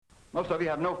Most of you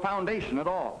have no foundation at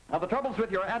all. Now, the trouble's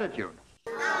with your attitude.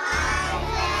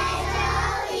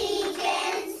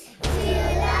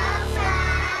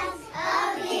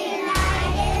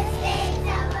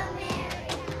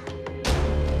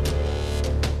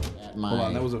 Hold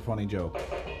on, that was a funny joke.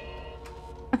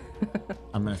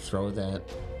 I'm gonna throw that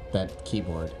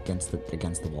keyboard against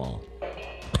the wall.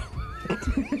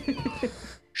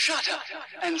 Shut up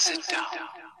and sit down.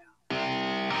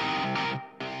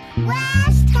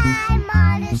 Last time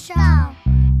on the show.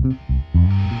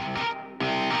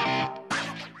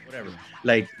 Whatever.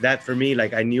 Like that for me,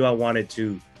 like I knew I wanted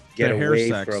to get The hair away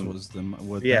sex from. was the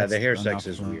Yeah, that's the hair enough sex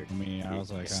is for weird. me. I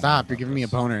was like, Stop! You're giving me a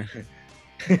boner.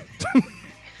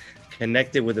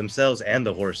 Connected with themselves and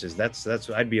the horses. That's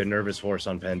I'd be a nervous horse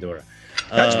on Pandora.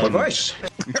 That's my voice.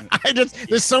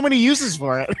 There's so many uses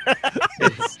for it.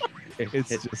 It's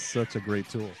just such a great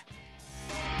tool.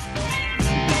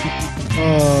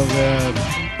 Oh man,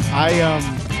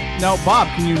 Now, Bob,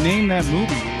 can you name that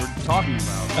movie we were talking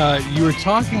about? You were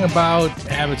talking about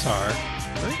Avatar.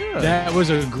 Very good. That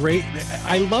was a great.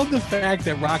 I love the fact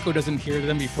that Rocco doesn't hear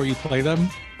them before you play them.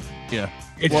 Yeah.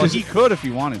 It's Well, just, he could if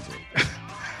he wanted to.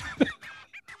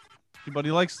 But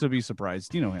he likes to be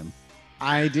surprised. You know him.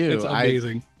 I do. it's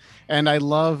amazing. And I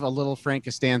love a little Frank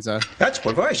Costanza. That's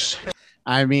my voice.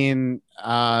 I mean,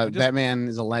 that man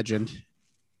is a legend.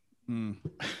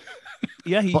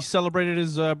 Yeah, he celebrated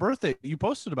his birthday. You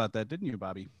posted about that, didn't you,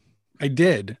 Bobby? I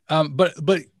did. But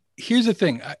here's the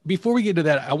thing. Before we get to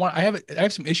that, I have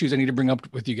some issues I need to bring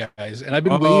up with you guys, and I've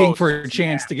been waiting for a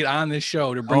chance to get on this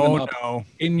show to bring them up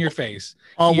in your face.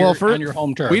 Oh well, on your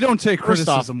home turf. We don't take First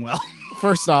off- criticism well.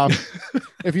 First off,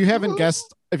 if you haven't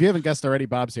guessed already,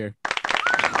 Bob's here.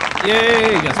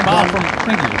 Yay! Yes, Bob from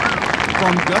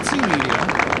Gutsy Media.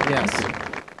 Yes.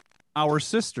 Our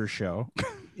sister show.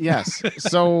 Yes.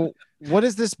 So, what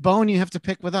is this bone you have to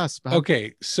pick with us, Bob?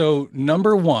 Okay, so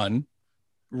number one,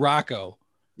 Rocco.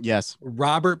 Yes.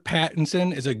 Robert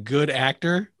Pattinson is a good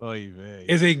actor. Oy vey.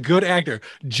 Is a good actor.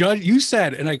 You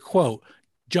said, and I quote,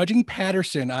 judging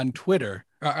Patterson on Twitter,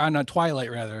 or on Twilight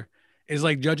rather, is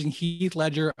like judging Heath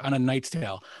Ledger on A Knight's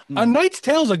Tale. A Knight's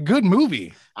Tale is a good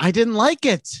movie. I didn't like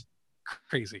it.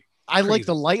 Crazy. I like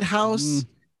The Lighthouse,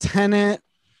 Tenet.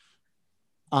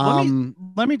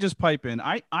 Let me just pipe in.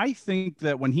 I think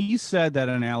that when he said that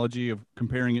analogy of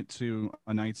comparing it to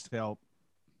A Knight's Tale,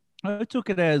 I took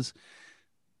it as,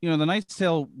 The Knight's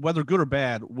Tale, whether good or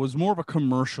bad, was more of a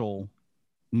commercial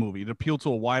movie. It appealed to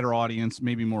a wider audience,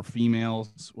 maybe more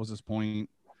females was his point.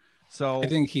 So I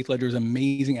think Heath Ledger is an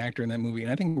amazing actor in that movie,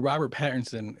 and I think Robert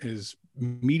Pattinson is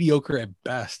mediocre at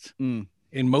best in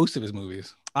most of his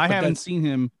movies. I haven't seen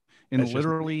him in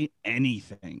literally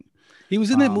anything. He was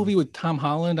in that movie with Tom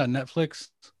Holland on Netflix.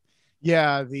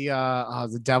 Yeah,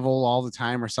 the Devil All the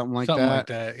Time or something like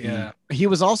that. Yeah. He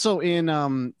was also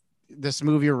in this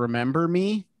movie Remember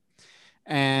Me.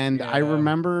 And I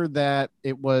remember that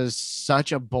it was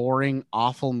such a boring,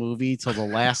 awful movie till the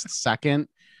last second,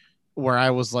 where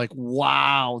I was like,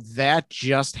 wow, that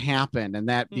just happened. And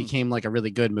that became like a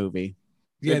really good movie.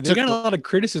 Yeah, they got a lot of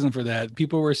criticism for that.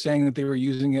 People were saying that they were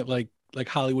using it like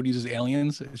Hollywood uses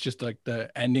Aliens. It's just like the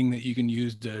ending that you can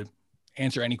use to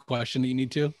answer any question that you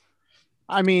need to.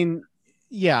 I mean,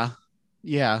 yeah,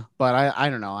 but I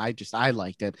don't know. I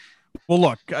liked it. Well,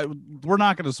 look, we're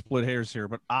not going to split hairs here,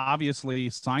 but obviously,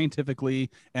 scientifically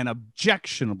and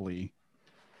objectionably,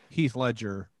 Heath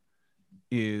Ledger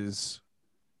is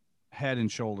head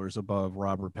and shoulders above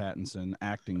Robert Pattinson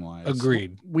acting wise.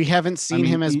 Agreed. We haven't seen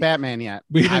him as Batman yet.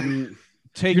 You're not going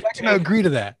to agree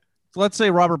to that. Let's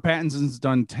say Robert Pattinson's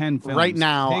done 10 films. Right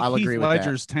now, Take I'll agree with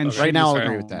Ledger's that. 10 Right now, I'll shittiest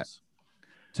agree with that. films.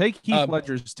 Take Heath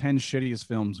Ledger's 10 shittiest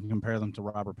films and compare them to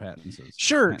Robert Pattinson's.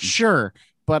 Sure.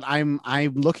 But I'm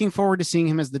looking forward to seeing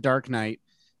him as the Dark Knight,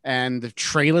 and the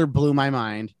trailer blew my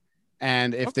mind.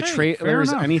 And if the trailer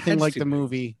is anything like the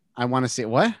movie, I want to see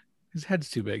what? His head's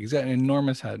too big. He's got an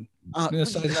enormous head. The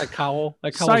size of that cowl.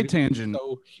 That cowl Side tangent.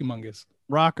 So humongous.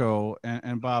 Rocco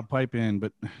and Bob pipe in,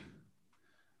 but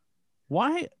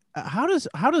why? How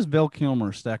does Val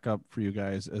Kilmer stack up for you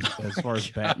guys as far as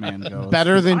Batman goes?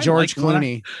 Better than George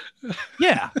Clooney.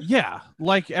 Yeah.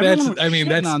 Like everyone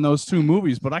that's on those two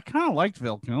movies, but I kind of liked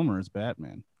Val Kilmer as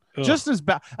Batman. Ugh. Just as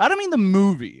bad. I don't mean the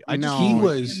movie. I know He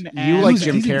was. You like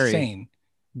Jim Carrey. Insane.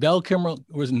 Val Kilmer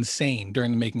was insane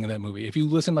during the making of that movie. If you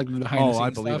listen like the behind the scenes I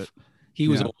believe stuff, it. he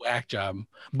was a whack job.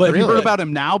 But you heard about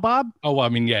him now, Bob? Oh, well, I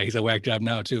mean, yeah, he's a whack job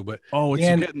now too. But it's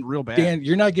getting real bad. Dan,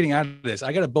 you're not getting out of this.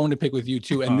 I got a bone to pick with you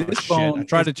too. And this bone, I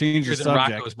tried to change the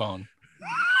subject. Rocco's bone.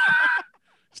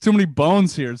 There's too many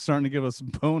bones here. It's starting to give us a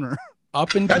boner.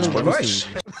 Up until That's my voice.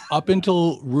 up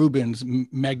until Rubin's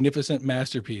magnificent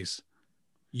masterpiece,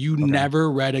 you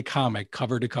never read a comic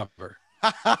cover to cover.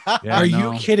 Yeah, Are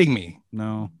no, you kidding me?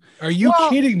 No. Are you Well,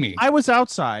 kidding me? I was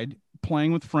outside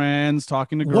playing with friends,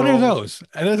 talking to girls. What are those?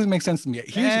 That doesn't make sense to me.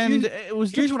 And it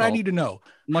was Here's what I difficult. need to know.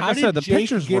 Like How I said, did the Jake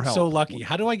pictures were get so helpful. lucky?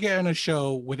 How do I get on a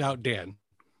show without Dan?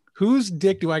 Whose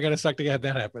dick do I got to suck to get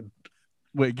that happen?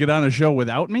 Wait, get on a show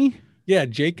without me? Yeah,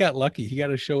 Jake got lucky. He got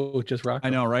a show with just Rock.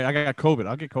 I know, right? I got COVID.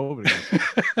 I'll get COVID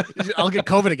again. I'll get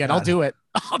COVID again. I'll do it.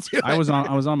 I'll do it. I was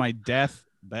on my death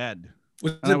bed.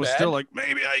 Was And it I was bad? still like,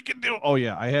 maybe I can do it. Oh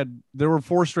yeah, there were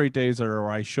 4 straight days where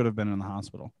I should have been in the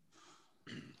hospital.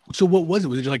 So what was it?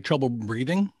 Was it just like trouble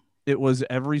breathing? It was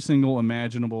every single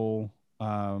imaginable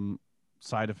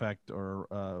side effect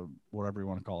or whatever you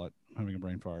want to call it, having a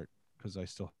brain fart, because I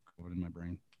still have COVID in my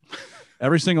brain.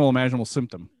 Every single imaginable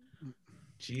symptom.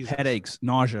 Jesus. Headaches,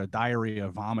 nausea, diarrhea,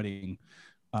 vomiting,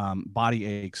 body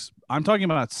aches. I'm talking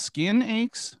about skin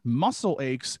aches, muscle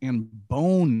aches, and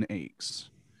bone aches.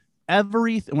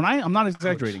 Everything. I'm not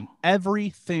exaggerating.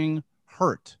 Everything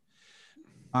hurt.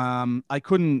 I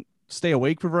couldn't stay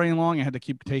awake for very long. I had to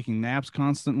keep taking naps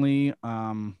constantly.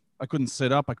 I couldn't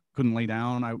sit up. I couldnn't lay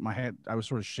down. I was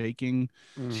sort of shaking.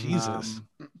 Jesus.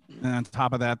 And on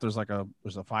top of that, there's a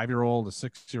 5-year-old, a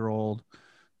 6-year-old,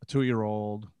 a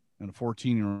 2-year-old, and a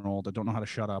 14-year-old that don't know how to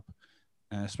shut up,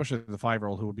 and especially the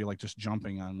 5-year-old who would be like just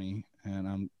jumping on me.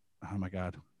 And oh my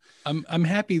God. I'm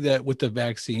happy that with the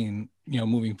vaccine,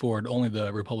 moving forward, only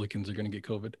the Republicans are going to get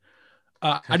COVID.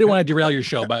 I didn't want to derail your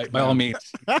show by all means.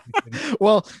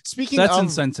 Well, speaking That's of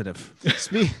insensitive.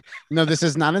 no, this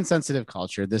is not insensitive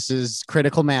culture. This is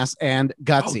critical mass and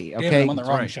gutsy. Oh, damn it, Okay, I'm on the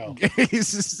wrong right. show.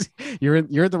 you're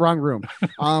in the wrong room.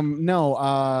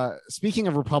 No. Speaking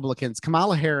of Republicans,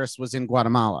 Kamala Harris was in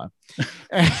Guatemala,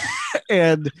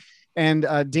 and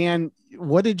Dan,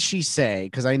 what did she say?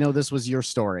 Because I know this was your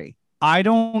story. I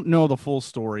don't know the full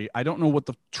story. I don't know what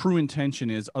the true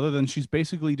intention is, other than she's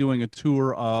basically doing a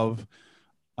tour of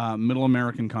middle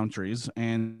American countries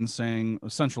and saying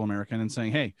Central American and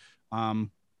saying, hey,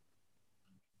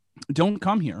 don't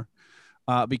come here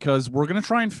because we're going to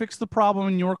try and fix the problem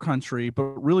in your country. But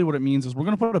really what it means is we're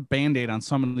going to put a Band-Aid on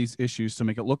some of these issues to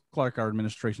make it look like our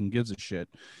administration gives a shit.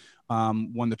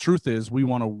 When the truth is we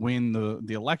want to win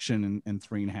the election in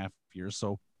 3.5 years.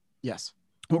 So Yes.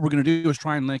 what we're going to do is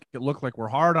try and make it look like we're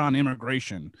hard on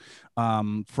immigration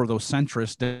for those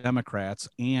centrist Democrats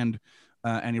and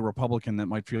any Republican that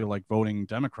might feel like voting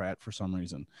Democrat for some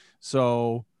reason.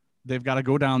 So they've got to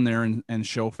go down there and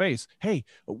show face. Hey,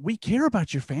 we care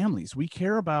about your families. We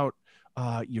care about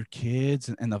your kids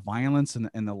and the violence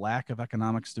and the lack of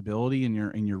economic stability in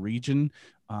your region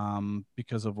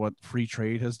because of what free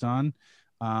trade has done.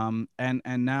 And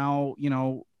now,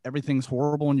 everything's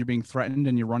horrible and you're being threatened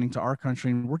and you're running to our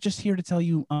country. And we're just here to tell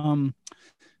you,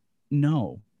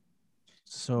 no.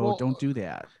 So don't do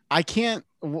that. I can't.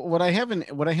 What I have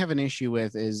an issue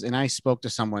with is, and I spoke to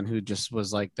someone who just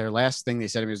was like, their last thing they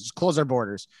said to me was, just close our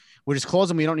borders. We'll just close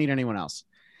them. We don't need anyone else.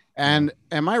 And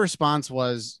my response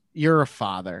was, you're a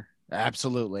father.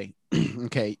 Absolutely.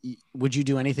 Okay. Would you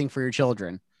do anything for your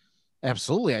children?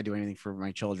 Absolutely. I do anything for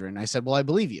my children. I said, well, I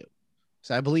believe you.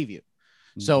 So I believe you.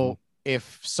 Mm-hmm. So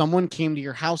if someone came to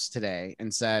your house today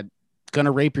and said, going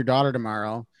to rape your daughter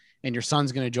tomorrow and your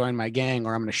son's going to join my gang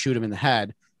or I'm going to shoot him in the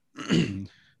head,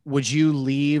 would you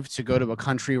leave to go to a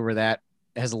country where that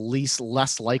is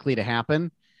less likely to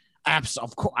happen?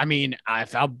 Absolutely. Of course. I mean,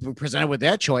 if I'm presented with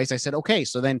that choice, I said, okay,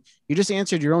 so then you just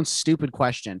answered your own stupid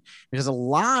question, because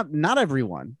not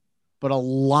everyone, but a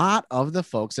lot of the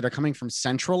folks that are coming from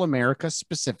Central America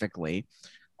specifically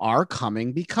are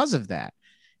coming because of that.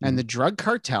 And the drug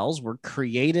cartels were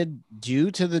created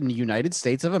due to the United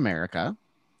States of America.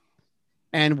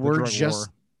 And we're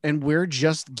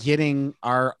just getting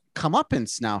our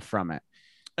comeuppance now from it.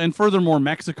 And furthermore,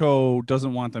 Mexico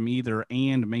doesn't want them either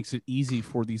and makes it easy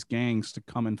for these gangs to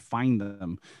come and find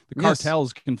them. The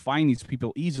cartels can find these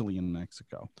people easily in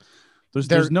Mexico.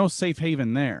 There's no safe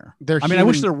haven there. I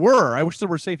wish there were. I wish there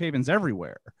were safe havens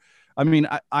everywhere. I mean,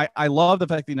 I love the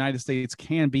fact the United States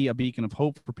can be a beacon of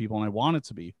hope for people, and I want it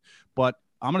to be. But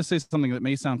I'm going to say something that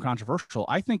may sound controversial.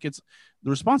 I think the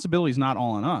responsibility is not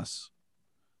all on us.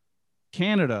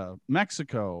 Canada,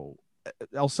 Mexico,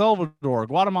 El Salvador,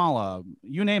 Guatemala,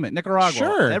 you name it, Nicaragua.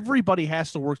 Sure. Everybody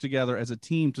has to work together as a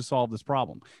team to solve this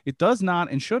problem. It does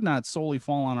not and should not solely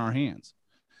fall on our hands.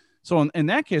 So in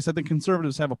that case, I think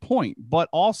conservatives have a point, but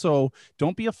also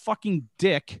don't be a fucking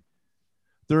dick.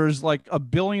 There's like 1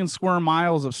 billion square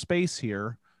miles of space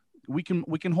here. We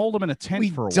can hold them in a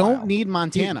tent for a while. We don't need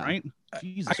Montana. Right?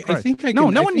 Jesus I Christ. think no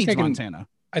one needs Montana.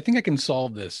 I think I can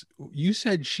solve this. You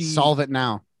said Solve it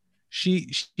now. She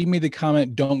made the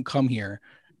comment, "Don't come here."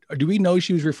 Do we know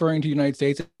she was referring to the United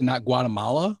States and not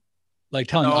Guatemala? Like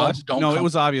telling us, "Don't." No, come. it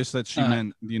was obvious that she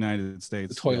meant the United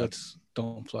States. The toilets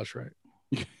don't flush right.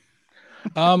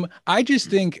 I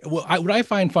just think what I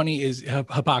find funny is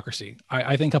hypocrisy.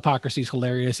 I think hypocrisy is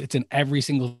hilarious. It's in every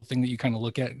single thing that you kind of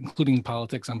look at, including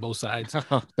politics on both sides.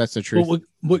 That's the truth. But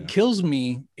what kills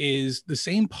me is the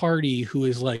same party who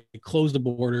is like, close the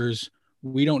borders.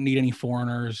 We don't need any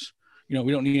foreigners. We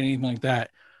don't need anything like that.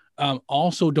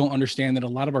 Also don't understand that a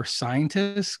lot of our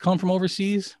scientists come from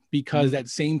overseas because that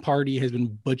same party has been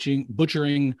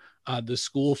butchering the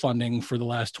school funding for the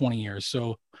last 20 years.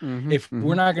 So if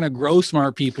we're not going to grow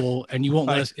smart people and you won't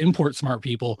let us import smart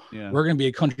people, we're going to be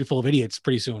a country full of idiots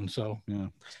pretty soon. So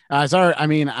I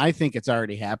think it's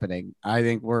already happening. I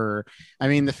think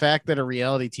the fact that a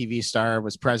reality TV star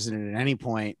was president at any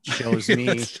point shows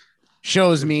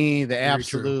me the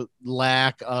absolute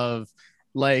lack of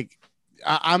like,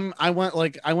 I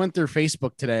went through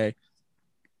Facebook today.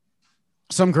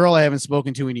 Some girl I haven't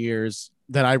spoken to in years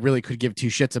that I really could give two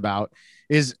shits about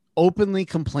is openly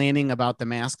complaining about the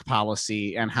mask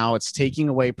policy and how it's taking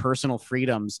away personal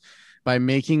freedoms by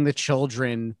making the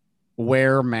children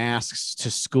wear masks to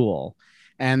school,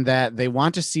 and that they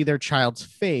want to see their child's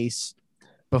face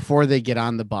before they get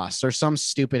on the bus or some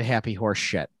stupid happy horse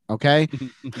shit. Okay.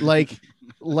 like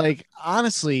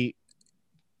honestly,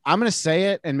 I'm going to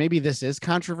say it, and maybe this is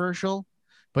controversial,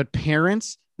 but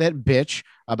parents that bitch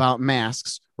about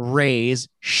masks raise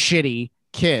shitty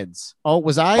kids. Oh,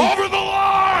 was I over the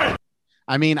line?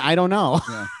 I mean, I don't know.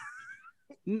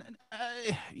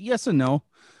 Yes and no.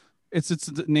 It's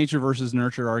the nature versus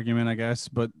nurture argument, I guess.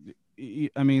 But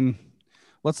I mean,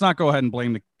 let's not go ahead and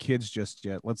blame the kids just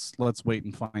yet. Let's wait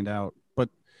and find out. But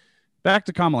back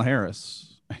to Kamala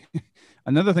Harris.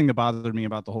 Another thing that bothered me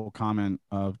about the whole comment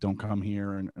of "don't come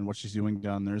here" and what she's doing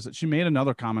down there is that she made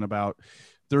another comment about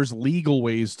there's legal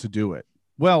ways to do it.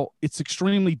 Well, it's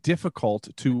extremely difficult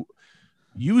to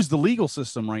use the legal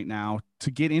system right now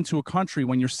to get into a country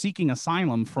when you're seeking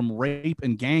asylum from rape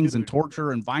and gangs and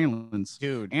torture and violence,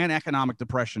 and economic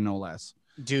depression, no less.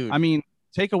 I mean,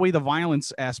 take away the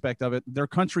violence aspect of it, their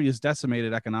country is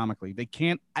decimated economically. They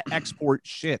can't export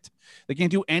shit. They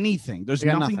can't do anything. There's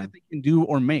nothing that they can do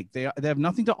or make. They have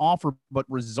nothing to offer but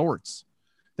resorts.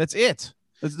 That's it.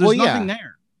 There's nothing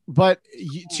there. But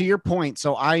to your point,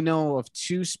 so I know of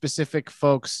two specific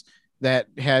folks that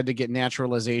had to get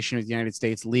naturalization with the United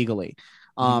States legally.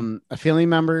 A family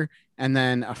member and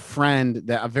then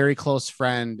a very close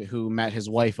friend who met his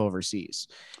wife overseas.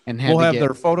 And we'll have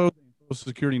their photos and social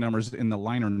security numbers in the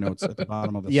liner notes at the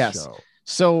bottom of the show.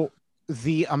 So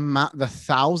the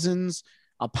thousands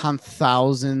upon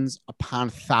thousands upon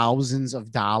thousands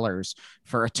of dollars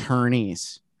for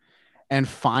attorneys and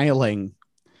filing.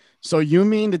 So you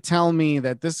mean to tell me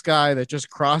that this guy that just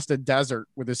crossed a desert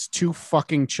with his two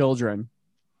fucking children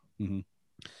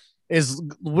is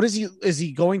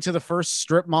he going to the first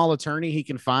strip mall attorney he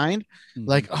can find?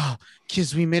 Like, oh,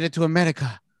 kids, we made it to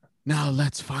America. Now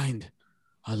let's find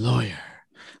a lawyer.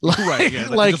 Like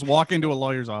just walk into a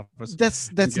lawyer's office.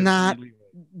 That's not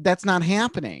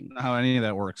happening. Not how any of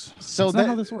that works. So that's not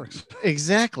how this works.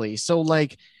 Exactly. So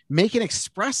like, make an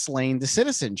express lane to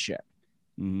citizenship.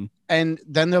 And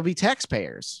then there'll be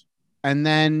taxpayers, and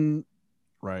then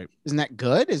isn't that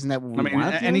good? Isn't that what we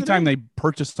want? Anytime they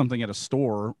purchase something at a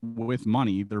store with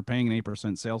money, they're paying an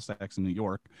 8% sales tax in New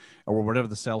York or whatever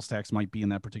the sales tax might be in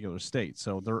that particular state.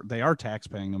 So they are tax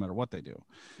paying no matter what they do.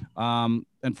 And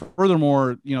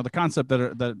furthermore, the concept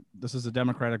that this is a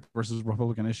Democratic versus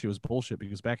Republican issue is bullshit,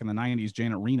 because back in the 90s,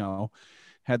 Janet Reno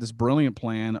had this brilliant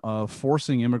plan of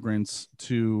forcing immigrants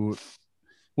to.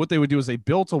 What they would do is they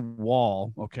built a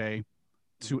wall,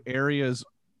 to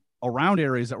around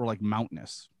areas that were like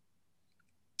mountainous.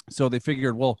 So they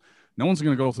figured, well, no one's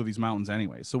going to go through these mountains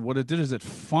anyway. So what it did is they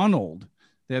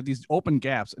have these open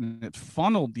gaps, and it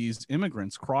funneled these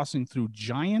immigrants crossing through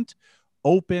giant,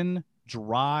 open,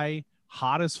 dry,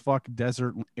 hot as fuck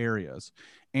desert areas.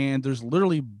 And there's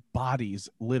literally bodies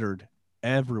littered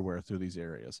everywhere through these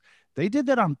areas. They did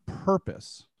that on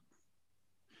purpose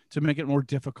to make it more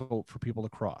difficult for people to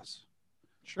cross.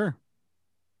 Sure.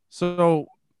 So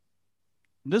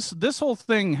this whole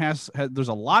thing there's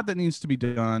a lot that needs to be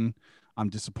done. I'm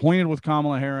disappointed with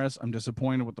Kamala Harris. I'm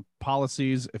disappointed with the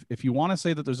policies. If you want to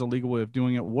say that there's a legal way of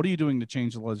doing it, what are you doing to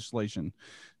change the legislation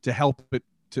to help it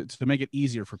to make it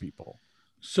easier for people?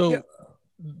 So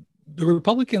the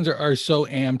Republicans are so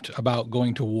amped about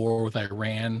going to war with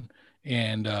Iran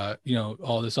and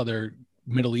all this other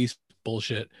Middle East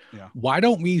bullshit. Yeah. Why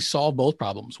don't we solve both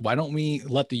problems? Why don't we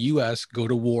let the US go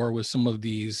to war with some of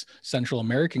these Central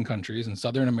American countries and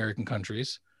Southern American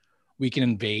countries? We can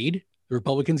invade, the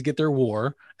Republicans get their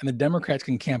war, and the Democrats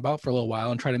can camp out for a little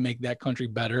while and try to make that country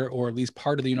better, or at least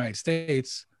part of the United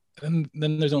States. And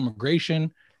then there's no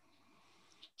immigration.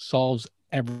 Solves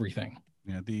everything.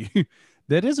 Yeah,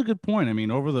 that is a good point. I mean,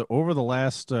 over the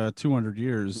last 200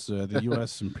 years, the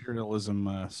U.S.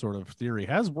 imperialism sort of theory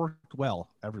has worked well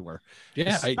everywhere.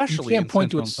 Yeah, especially you can't in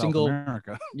point to a Central and single. South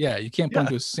America. Yeah, you can't point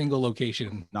to a single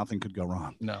location. Nothing could go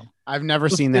wrong. No, I've never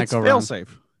seen that It's go fail wrong.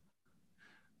 safe.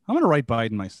 I'm gonna write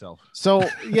Biden myself. So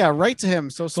yeah, write to him.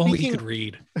 So if only he speaking could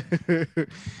read.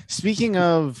 speaking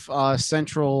of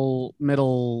central,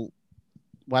 middle,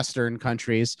 western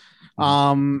countries,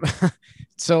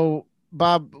 so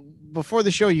Bob, before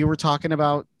the show, you were talking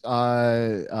about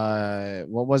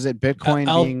what was it? Bitcoin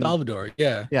El being Salvador.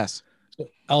 Yeah. yes.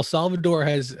 El Salvador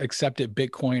has accepted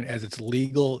Bitcoin as its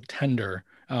legal tender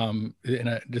in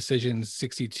a decision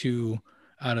 62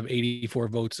 out of 84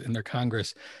 votes in their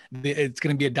Congress. It's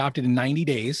going to be adopted in 90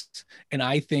 days. And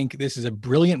I think this is a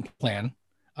brilliant plan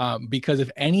because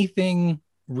if anything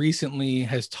recently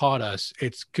has taught us,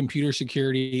 it's computer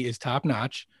security is top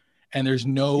notch. And there's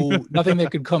nothing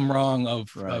that could come wrong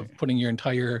of putting your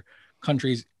entire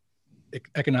country's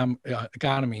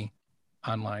economy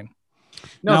online.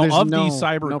 No, Now, of no, these no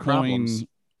cybercoin, problems.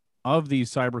 of these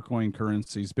cybercoin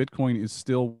currencies, Bitcoin is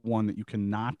still one that you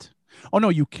cannot. Oh no,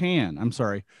 you can. I'm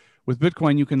sorry. With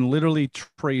Bitcoin, you can literally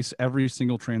trace every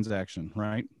single transaction,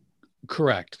 right?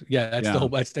 Correct. Yeah, that's Yeah. the whole.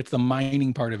 That's the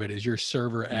mining part of it. Is your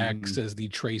server acts as the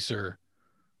tracer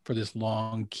for this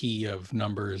long key of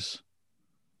numbers,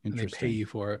 and they pay you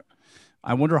for it.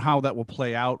 I wonder how that will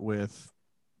play out with,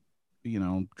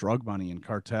 drug money and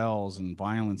cartels and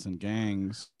violence and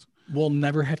gangs. We'll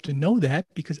never have to know that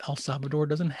because El Salvador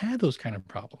doesn't have those kind of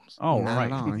problems. Oh, Not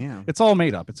right. at all, yeah. It's all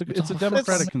made up. It's a all-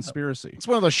 democratic it's- conspiracy. It's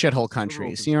one of those shithole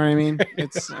countries. You know what I mean?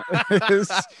 It's,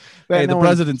 Hey, the no one-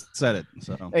 president said it.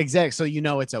 So Exactly.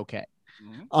 So it's okay.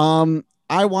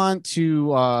 I want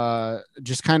to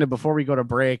just kind of before we go to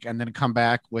break and then come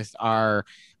back with our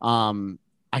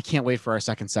I can't wait for our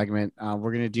second segment.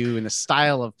 We're gonna do in the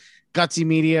style of Gutsy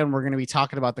Media, and we're gonna be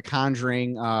talking about The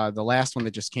Conjuring, the last one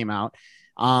that just came out.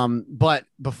 But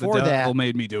before the that, devil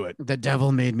made me do it. the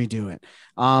devil made me do it.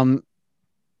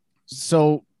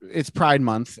 So it's Pride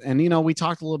Month, and we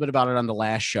talked a little bit about it on the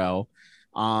last show.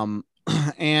 And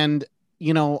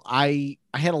I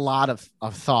had a lot of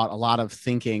thought, a lot of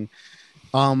thinking.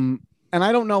 And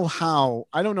I don't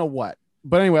know what,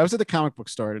 but anyway, I was at the comic book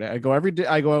store today. I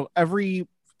go every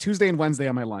Tuesday and Wednesday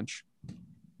on my lunch.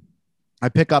 I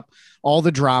pick up all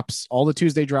the drops, all the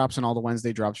Tuesday drops and all the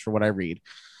Wednesday drops for what I read.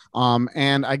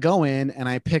 And I go in and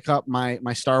I pick up my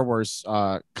Star Wars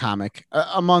comic,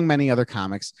 among many other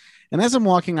comics. And as I'm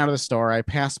walking out of the store, I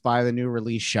pass by the new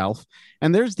release shelf,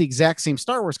 and there's the exact same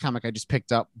Star Wars comic I just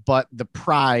picked up, but the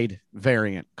Pride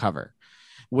variant cover,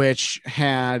 which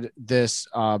had this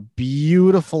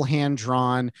beautiful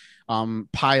hand-drawn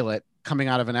pilot coming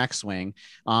out of an X-Wing.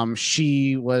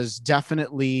 She was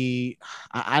definitely,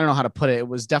 I don't know how to put it. It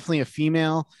was definitely a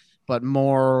female, but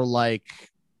more like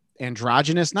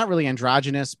androgynous, not really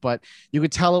androgynous, but you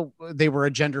could tell they were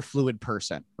a gender fluid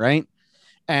person. Right.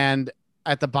 And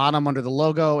at the bottom under the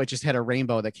logo, it just had a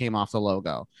rainbow that came off the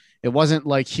logo. It wasn't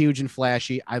like huge and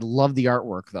flashy. I love the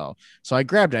artwork though. So I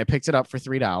grabbed it. I picked it up for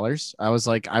 $3. I was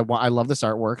like, I love this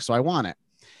artwork, so I want it.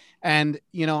 And,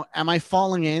 am I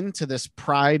falling into this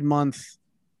Pride Month,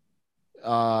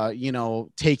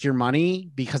 take your money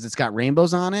because it's got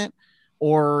rainbows on it?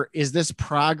 Or is this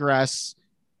progress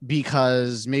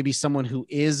because maybe someone who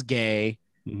is gay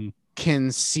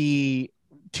can see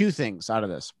two things out of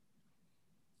this?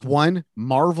 One,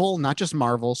 Marvel, not just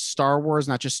Marvel, Star Wars,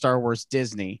 not just Star Wars,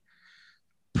 Disney,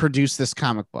 produced this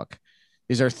comic book.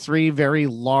 These are three very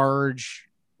large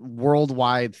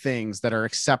worldwide things that are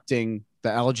accepting the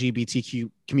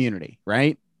LGBTQ community,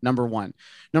 right? Number one.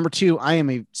 Number two, I am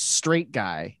a straight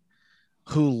guy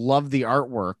who loved the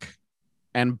artwork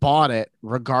and bought it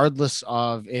regardless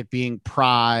of it being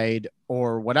Pride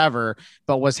or whatever,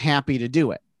 but was happy to do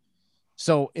it.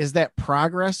 So is that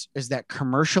progress? Is that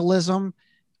commercialism?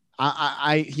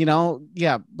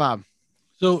 Yeah, Bob.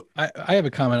 So I have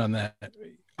a comment on that.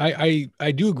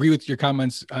 I do agree with your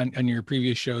comments on your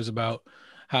previous shows about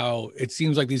how it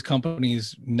seems like these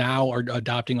companies now are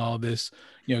adopting all of this,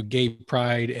 gay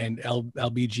pride and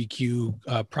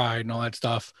LBGQ pride and all that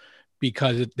stuff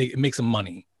because it makes them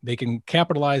money. They can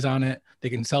capitalize on it. They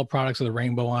can sell products with a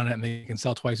rainbow on it, and they can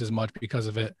sell twice as much because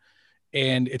of it.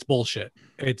 and it's bullshit.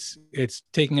 It's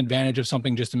taking advantage of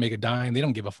something just to make a dime. They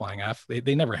don't give a flying F.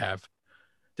 They never have.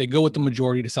 They go with the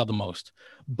majority to sell the most.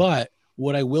 But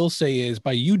what I will say is,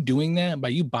 by you doing that, by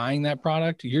you buying that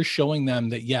product, you're showing them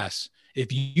that, yes, if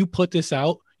you put this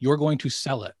out, you're going to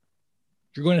sell it.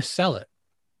 You're going to sell it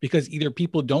because either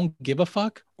people don't give a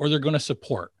fuck or they're going to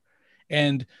support.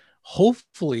 And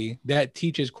hopefully that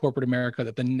teaches corporate America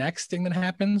that the next thing that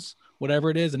happens, whatever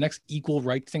it is, the next equal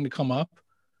rights thing to come up,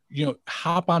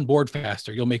 hop on board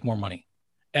faster. You'll make more money.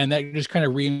 And that just kind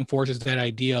of reinforces that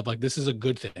idea of like, this is a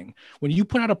good thing. When you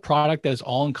put out a product that is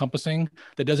all encompassing,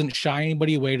 that doesn't shy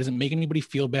anybody away, doesn't make anybody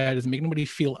feel bad, doesn't make anybody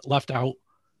feel left out,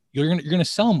 you're gonna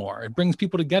sell more. It brings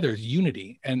people together. It's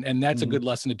unity. And that's a good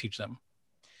lesson to teach them.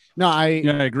 No, I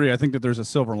agree. I think that there's a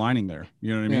silver lining there.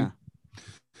 You know what I mean?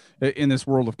 Yeah. In this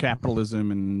world of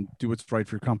capitalism and do what's right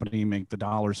for your company, make the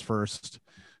dollars first.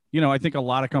 I think a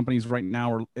lot of companies right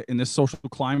now are in this social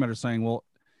climate are saying, well,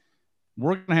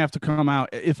 we're going to have to come out.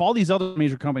 If all these other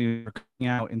major companies are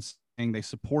coming out and saying they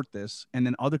support this, and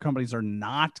then other companies are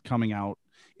not coming out,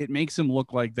 it makes them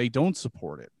look like they don't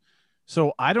support it.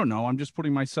 So I don't know. I'm just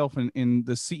putting myself in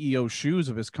the CEO's shoes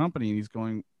of his company. And he's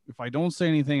going, if I don't say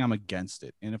anything, I'm against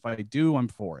it. And if I do, I'm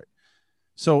for it.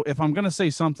 So if I'm going to say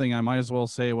something, I might as well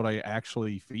say what I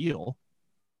actually feel.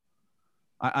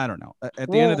 I don't know. At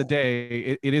the end of the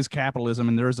day, it is capitalism,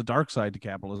 and there is a dark side to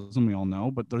capitalism, we all know,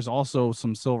 but there's also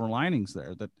some silver linings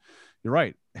there that you're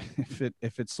right.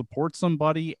 If it supports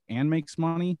somebody and makes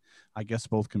money, I guess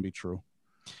both can be true.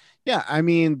 Yeah, I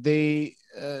mean,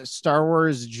 Star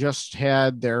Wars just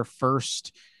had their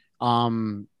first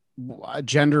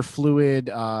gender fluid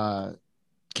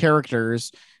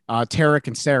characters, Tarek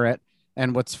and Sarah.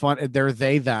 And what's fun, they're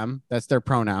they, them, that's their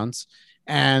pronouns.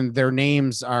 And their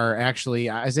names are actually,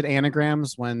 is it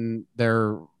anagrams when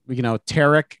they're,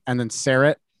 Tarek and then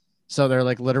Sarah? So they're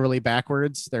like literally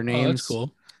backwards, their names. Oh, that's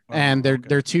cool. And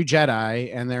they're two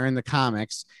Jedi, and they're in the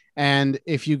comics. And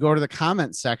if you go to the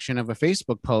comment section of a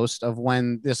Facebook post of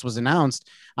when this was announced,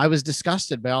 I was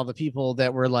disgusted by all the people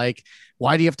that were like,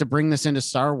 why do you have to bring this into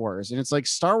Star Wars? And it's like,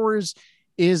 Star Wars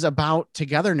is about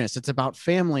togetherness. It's about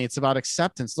family. It's about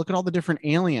acceptance. Look at all the different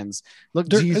aliens. Look,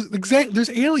 there's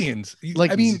aliens.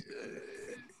 Like, I mean,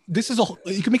 this is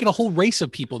you can make it a whole race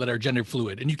of people that are gender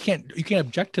fluid, and you can't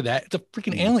object to that. It's a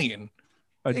freaking alien.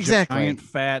 Exactly. Giant,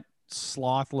 fat,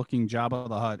 sloth-looking Jabba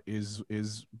the Hutt is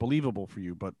believable for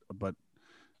you, but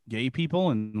gay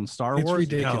people in Star Wars,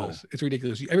 ridiculous. It's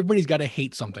ridiculous. Everybody's got to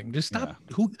hate something. Just stop.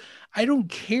 I don't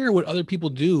care what other people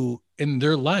do in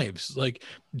their lives. Like,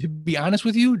 to be honest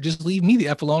with you, just leave me the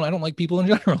F alone. I don't like people in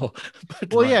general.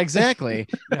 Well, yeah, exactly.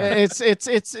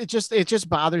 It just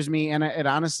bothers me. And it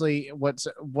honestly,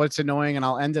 what's annoying, and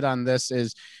I'll end it on this,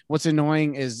 is what's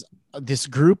annoying is this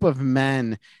group of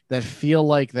men that feel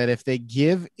like that if they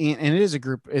give in, and it is a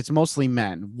group, it's mostly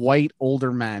men, white,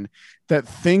 older men, that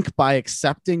think by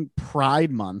accepting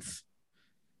Pride Month,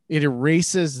 it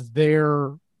erases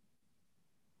their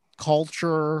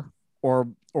culture or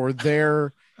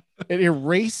it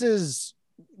erases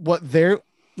what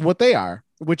they are,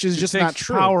 which is just not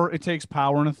true. It takes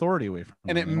power and authority away from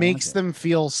them. And it makes them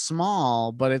feel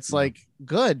small, but it's like,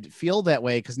 good, feel that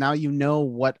way, because now you know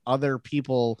what other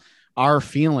people are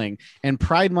feeling. And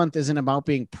Pride Month isn't about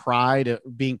being proud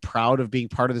of being part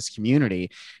of this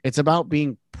community. It's about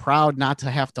being proud not to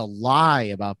have to lie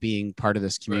about being part of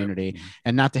this community, right,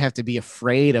 and not to have to be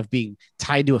afraid of being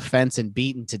tied to a fence and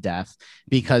beaten to death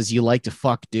because you like to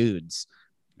fuck dudes.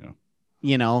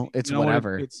 It's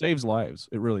whatever. It saves lives.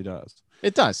 It really does.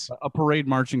 It does. A parade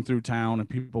marching through town and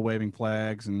people waving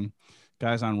flags and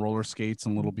guys on roller skates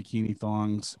and little bikini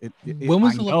thongs.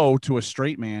 To a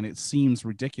straight man, it seems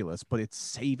ridiculous, but it's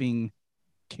saving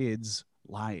kids'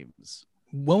 lives.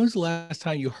 When was the last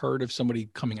time you heard of somebody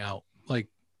coming out? Like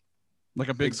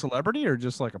a big celebrity, or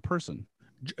just like a person?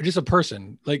 Just a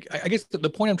person. Like, I guess the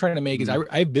point I'm trying to make is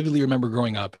I vividly remember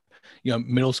growing up,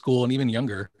 middle school and even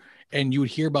younger, and you would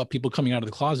hear about people coming out of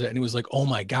the closet, and it was like, oh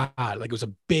my God, like it was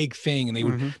a big thing. And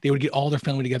they would get all their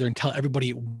family together and tell everybody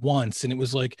at once. And it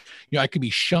was like, I could be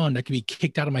shunned. I could be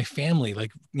kicked out of my family,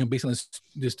 like, based on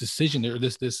this decision or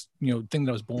this thing that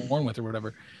I was born with or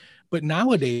whatever. But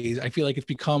nowadays I feel like it's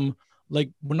become like,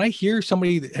 when I hear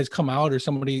somebody that has come out or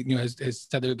somebody, has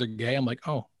said they're gay, I'm like,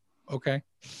 oh, okay.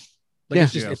 Like,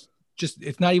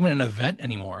 it's not even an event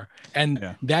anymore.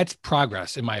 And that's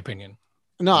progress, in my opinion.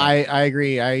 No, I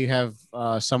agree. I have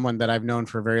someone that I've known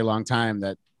for a very long time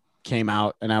that came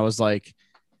out, and I was like,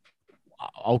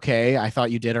 okay, I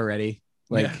thought you did already.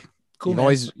 Like, cool,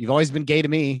 you've always been gay to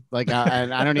me. Like,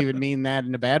 I don't even mean that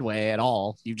in a bad way at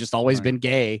all. You've just always been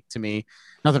gay to me.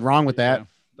 Nothing wrong with that.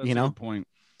 That's a good point.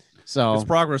 So It's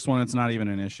progress when it's not even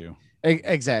an issue.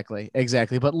 Exactly.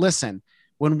 But listen,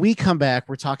 when we come back,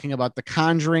 we're talking about The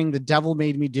Conjuring, The Devil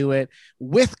Made Me Do It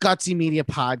with Gutsy Media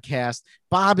Podcast.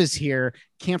 Bob is here.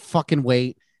 Can't fucking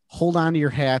wait. Hold on to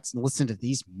your hats and listen to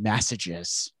these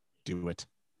messages. Do it.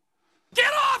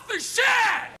 Get off the shit!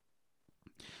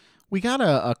 We got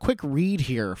a quick read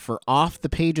here for Off the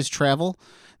Pages Travel.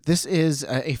 This is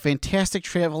a fantastic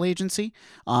travel agency.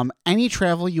 Any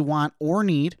travel you want or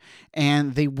need,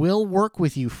 and they will work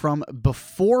with you from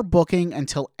before booking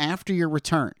until after your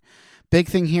return. Big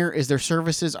thing here is their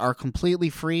services are completely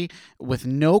free with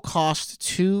no cost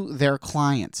to their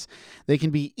clients. They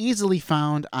can be easily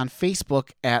found on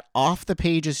Facebook at Off the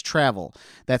Pages Travel.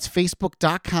 That's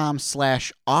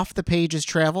facebook.com/Off the Pages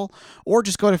Travel, or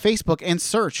just go to Facebook and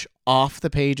search Off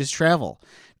the Pages Travel.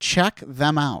 Check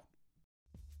them out.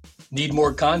 Need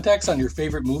more context on your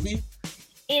favorite movie?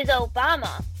 Is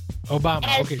Obama. Obama.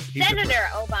 As Okay. he's the Senator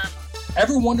Obama. first.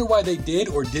 Ever wonder why they did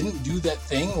or didn't do that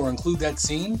thing or include that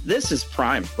scene? This is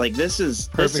prime. Like this is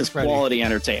Perfect, Freddie. quality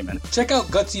entertainment. Check out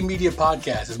Gutsy Media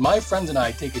Podcast as my friends and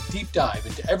I take a deep dive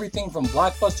into everything from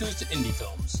blockbusters to indie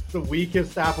films. The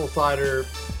weakest apple cider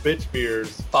bitch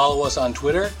beers. Follow us on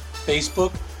Twitter,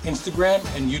 Facebook, Instagram,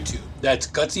 and YouTube. That's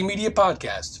Gutsy Media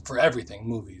Podcast for everything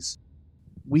movies.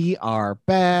 We are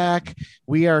back.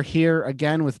 We are here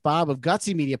again with Bob of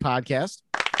Gutsy Media Podcast.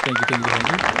 Thank you.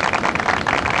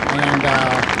 And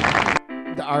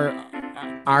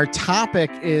our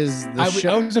topic is the I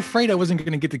show. was afraid I wasn't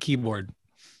going to get the keyboard.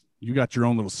 You got your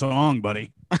own little song,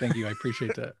 buddy. Thank you. I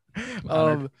appreciate that.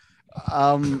 I'm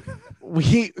honored.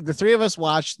 The three of us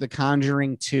watched The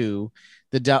Conjuring 2,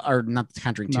 or not The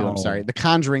Conjuring 2, I'm No. sorry. The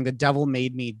Conjuring, The Devil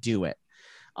Made Me Do It.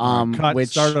 Cut,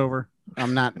 start over.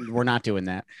 We're not doing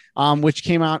that. Which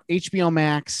came out HBO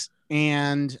Max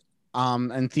and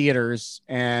theaters.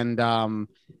 And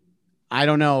I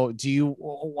don't know.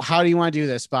 How do you want to do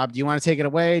this, Bob? Do you want to take it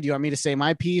away? Do you want me to say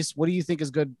my piece? What do you think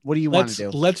is good? What do you want to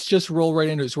do? Let's just roll right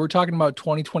into it. So we're talking about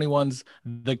 2021's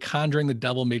The Conjuring, The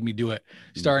Devil Made Me Do It,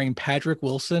 starring Patrick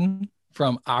Wilson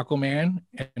from Aquaman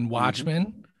and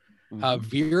Watchmen,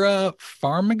 Vera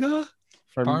Farmiga.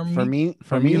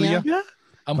 Farmiga? Yeah.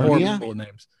 I'm Farmiga? horrible with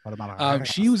names.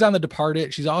 She was on The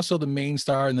Departed. She's also the main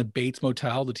star in the Bates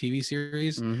Motel, the TV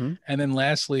series. Mhm. And then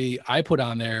lastly, I put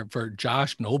on there for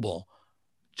Josh Noble.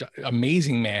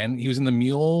 Amazing man. He was in The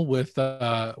Mule with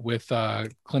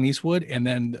Clint Eastwood, and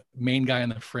then the main guy on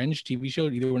the Fringe TV show.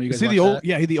 Either one of you guys Is he watch the old? that?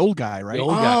 Yeah, the old guy, right? The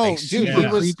old guy. Oh, dude, Super he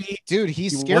was creepy.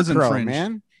 he's He was in Scarecrow, Fringe.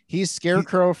 man. He's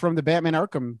Scarecrow from the Batman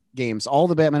Arkham games, all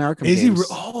the Batman Arkham Is he? games.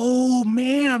 Oh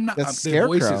man, I'm not. That's The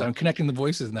voices. Scarecrow. I'm connecting the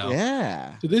voices now.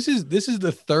 Yeah. So this is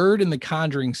the third in the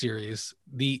Conjuring series,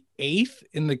 the eighth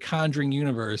in the Conjuring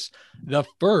universe, the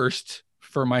first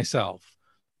for myself.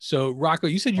 So Rocco,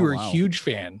 you said you Oh, were wow. a huge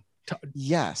fan.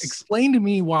 Yes. Explain to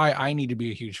me why I need to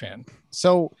be a huge fan.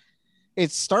 So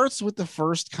it starts with the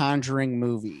first Conjuring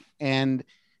movie. And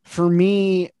for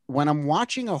me, when I'm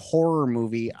watching a horror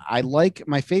movie, I like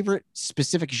my favorite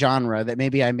specific genre that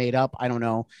maybe I made up. I don't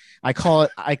know. I call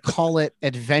it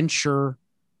adventure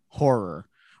horror,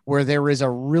 where there is a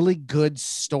really good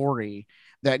story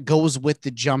that goes with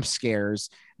the jump scares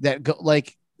that go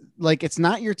like it's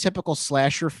not your typical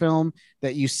slasher film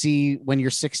that you see when you're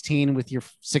 16 with your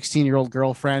 16-year-old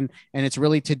girlfriend, and it's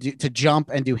really to jump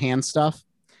and do hand stuff.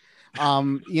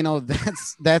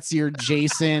 That's your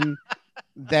Jason,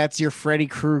 that's your Freddy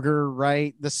Krueger,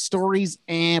 right? The story's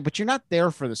but you're not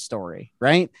there for the story,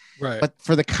 right? Right. But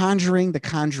for The Conjuring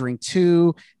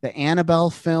 2, the Annabelle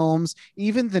films,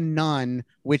 even The Nun,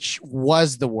 which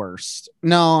was the worst.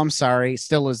 No, I'm sorry,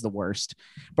 still is the worst.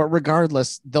 But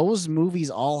regardless, those movies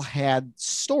all had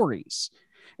stories.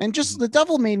 And just The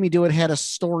Devil Made Me Do It had a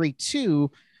story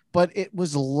too, but it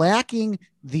was lacking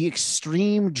the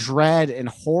extreme dread and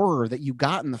horror that you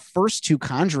got in the first two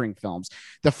Conjuring films.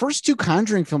 The first two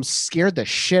Conjuring films scared the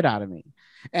shit out of me,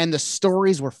 and the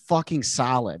stories were fucking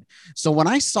solid. So when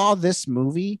I saw this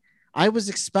movie, I was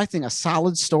expecting a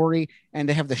solid story and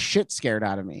to have the shit scared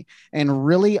out of me. And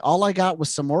really, all I got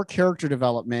was some more character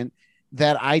development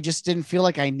that I just didn't feel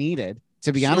like I needed,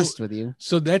 to be honest with you.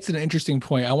 So that's an interesting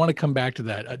point. I want to come back to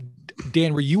that.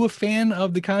 Dan, were you a fan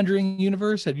of the Conjuring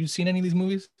universe? Have you seen any of these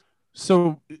movies?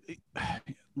 So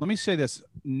let me say this.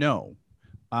 No.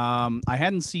 I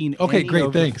hadn't seen Okay, any great,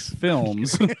 of the thanks.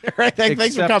 films. Right, thanks for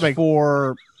except coming.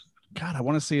 For God, I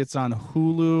want to say it's on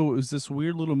Hulu. It was this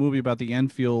weird little movie about the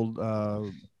Enfield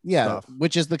Yeah, stuff.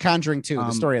 which is The Conjuring 2,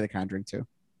 the story of The Conjuring 2.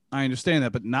 I understand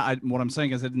that, but what I'm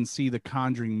saying is I didn't see the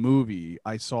Conjuring movie.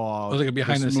 I saw Was it like a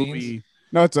behind this the movie. scenes?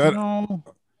 No, it's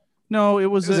No, it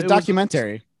was a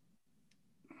documentary.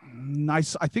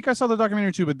 Nice. I think I saw the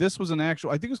documentary too, but this was an actual.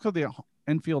 I think it was called the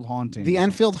Enfield Haunting. The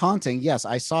Enfield Haunting. Yes,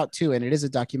 I saw it too, and it is a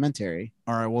documentary.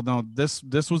 All right. Well, no, this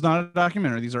was not a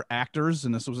documentary. These are actors,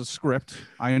 and this was a script.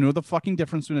 I know the fucking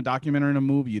difference between a documentary and a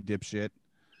movie, you dipshit.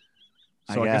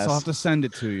 So I guess I'll have to send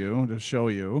it to you to show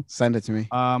you. Send it to me.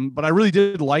 But I really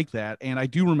did like that, and I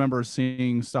do remember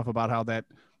seeing stuff about how that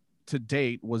to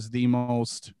date was the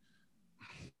most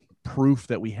proof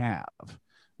that we have.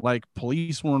 Like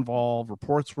police were involved,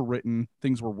 reports were written,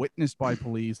 things were witnessed by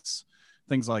police,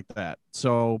 things like that.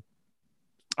 So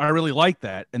I really like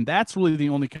that. And that's really the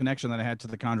only connection that I had to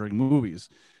the Conjuring movies.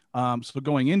 So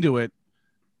going into it,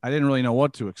 I didn't really know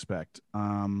what to expect.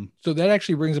 So that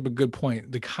actually brings up a good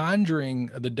point. The Conjuring,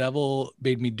 The Devil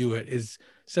Made Me Do It,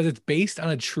 says it's based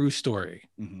on a true story.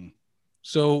 Mm-hmm.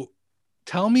 So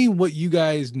tell me what you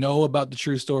guys know about the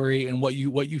true story and what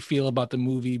you feel about the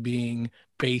movie being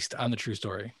based on the true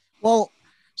story. Well,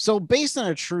 so based on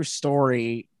a true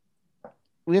story,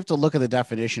 we have to look at the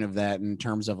definition of that in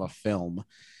terms of a film.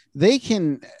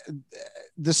 The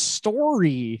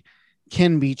story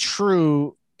can be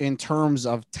true in terms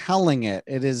of telling it.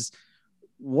 It is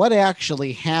what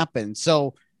actually happened.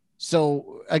 So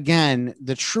again,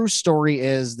 the true story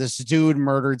is this dude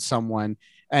murdered someone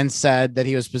and said that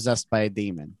he was possessed by a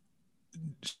demon.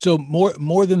 So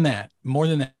more than that.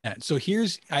 So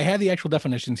I have the actual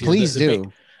definitions here. Please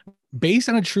do. Based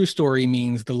on a true story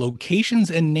means the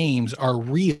locations and names are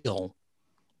real,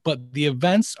 but the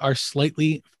events are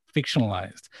slightly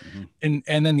fictionalized. Mm-hmm.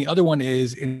 And then the other one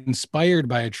is inspired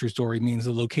by a true story means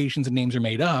the locations and names are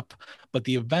made up, but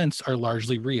the events are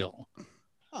largely real.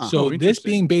 So this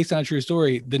being based on a true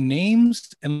story, the names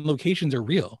and locations are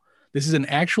real. This is an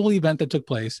actual event that took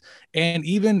place. And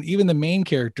even the main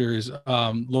characters,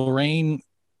 Lorraine,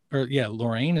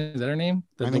 is that her name?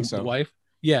 I think so. The wife.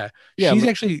 Yeah. She's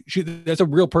actually, that's a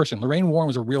real person. Lorraine Warren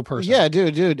was a real person. Yeah,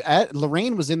 dude.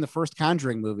 Lorraine was in the first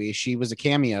Conjuring movie. She was a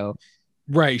cameo.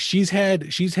 Right. She's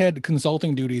had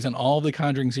consulting duties on all the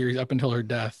Conjuring series up until her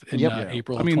death in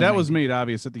April. I mean, that was made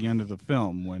obvious at the end of the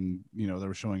film when, they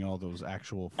were showing all those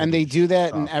actual. And they do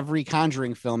that in every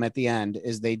Conjuring film at the end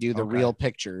is they do the real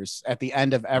pictures at the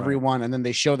end of every one. And then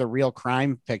they show the real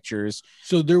crime pictures.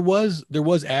 So there was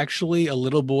actually a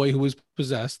little boy who was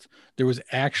possessed. There was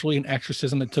actually an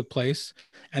exorcism that took place.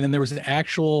 And then there was an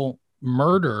actual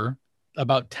murder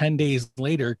about 10 days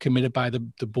later committed by the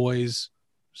boy's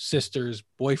sister's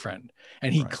boyfriend,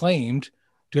 and he claimed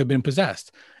to have been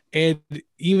possessed. And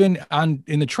even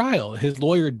in the trial, his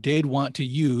lawyer did want to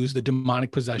use the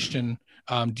demonic possession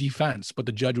defense, but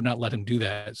the judge would not let him do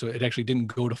that. So it actually didn't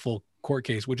go to full court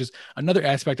case, which is another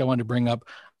aspect I wanted to bring up.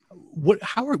 What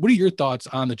are your thoughts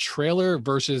on the trailer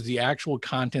versus the actual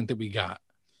content that we got?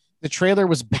 The trailer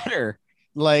was better.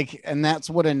 And that's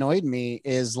what annoyed me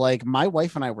is my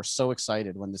wife and I were so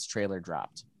excited when this trailer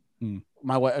dropped.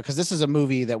 My wife, because this is a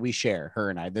movie that we share, her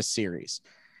and I, this series,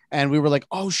 and we were like,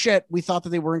 oh shit, we thought that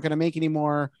they weren't going to make any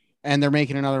more, and they're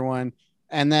making another one.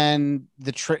 And then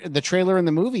the trailer and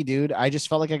the movie, dude, I just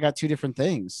felt like I got two different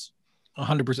things.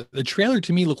 100%. The trailer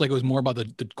to me looked like it was more about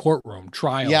the courtroom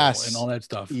trial and all that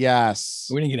stuff. Yes,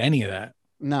 we didn't get any of that.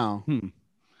 No.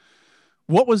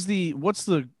 What's the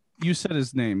you said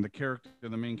his name, the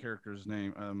main character's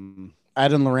name?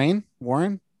 Ed and Lorraine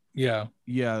Warren. Yeah.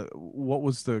 What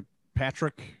was the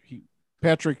Patrick?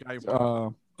 Patrick.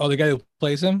 The guy who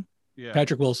plays him. Yeah.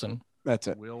 Patrick Wilson. That's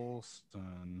it.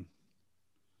 Wilson.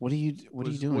 What are you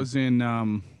doing? Was in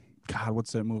God,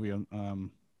 what's that movie?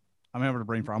 I'm having a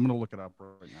brain fart. I'm gonna look it up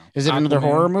right now. Is it another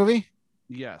horror movie?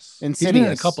 Yes.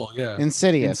 Insidious. A couple. Yeah.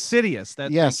 Insidious.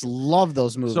 Yes, love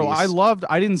those movies. So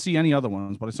I didn't see any other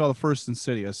ones, but I saw the first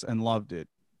Insidious and loved it.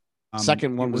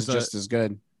 Second one was just as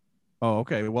good. Oh,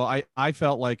 okay. Well, I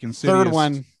felt like Insidious third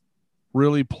one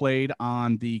really played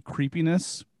on the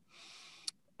creepiness.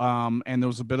 And there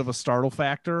was a bit of a startle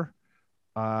factor.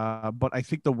 But I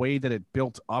think the way that it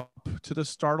built up to the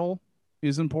startle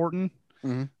is important.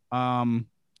 Mm-hmm.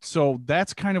 So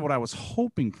that's kind of what I was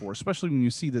hoping for, especially when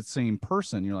you see the same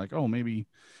person. You're like, oh, maybe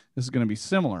this is going to be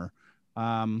similar.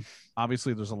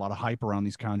 Obviously, there's a lot of hype around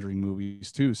these Conjuring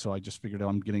movies too. So I just figured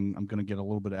I'm going to get a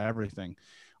little bit of everything.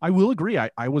 I will agree.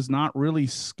 I was not really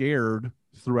scared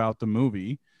throughout the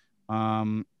movie.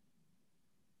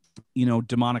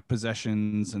 Demonic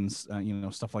possessions and,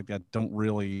 stuff like that don't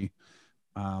really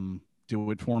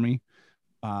do it for me.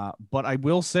 But I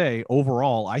will say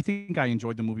overall, I think I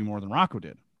enjoyed the movie more than Rocco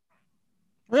did.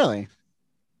 Really?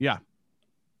 Yeah.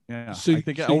 So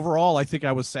overall, I think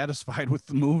I was satisfied with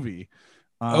the movie.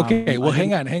 Okay. Well,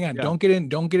 hang on. Yeah. Don't get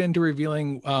into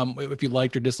revealing if you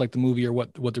liked or disliked the movie or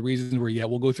what the reasons were yet.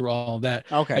 We'll go through all of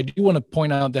that. Okay. I do want to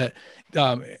point out that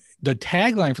the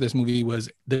tagline for this movie was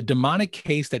the demonic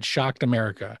case that shocked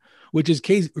America, which is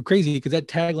crazy because that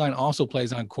tagline also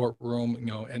plays on Courtroom, you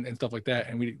know, and stuff like that.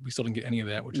 And we still didn't get any of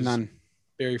that, which is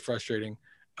very frustrating.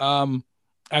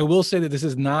 I will say that this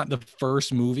is not the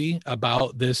first movie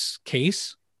about this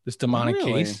case, this demonic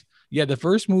case. Yeah, the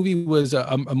first movie was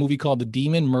a movie called The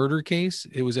Demon Murder Case.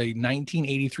 It was a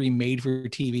 1983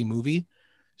 made-for-TV movie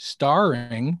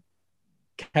starring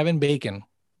Kevin Bacon.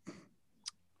 Of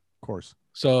course.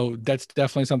 So that's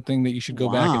definitely something that you should go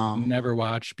back and never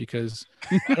watch because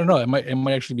I don't know, it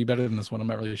might actually be better than this one. I'm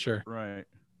not really sure. Right.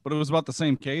 But it was about the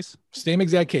same case? Same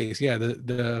exact case. Yeah,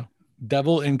 the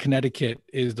Devil in Connecticut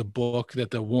is the book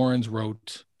that the Warrens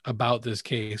wrote about this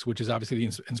case, which is obviously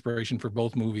the inspiration for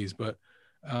both movies, but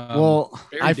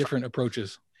very different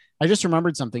approaches. I just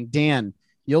remembered something. Dan,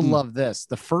 you'll love this.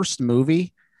 The first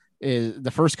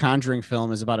Conjuring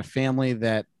film is about a family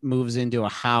that moves into a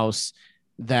house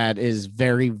that is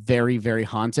very, very, very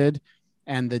haunted.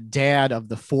 And the dad of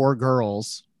the 4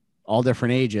 girls, all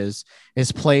different ages,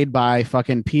 is played by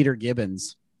fucking Peter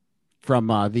Gibbons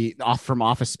from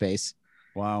Office Space.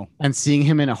 Wow. And seeing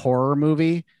him in a horror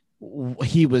movie,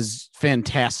 he was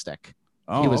fantastic.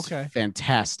 Oh, he was okay.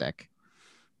 Fantastic.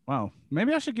 Wow.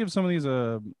 Maybe I should give some of these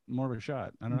more of a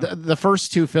shot. I don't know. The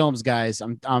first 2 films, guys,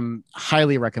 I'm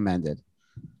highly recommended.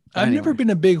 I've never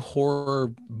been a big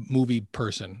horror movie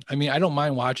person. I mean, I don't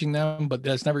mind watching them, but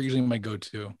that's never usually my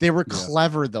go-to. They were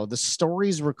clever, though. The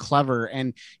stories were clever.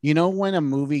 And you know, when a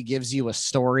movie gives you a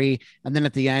story and then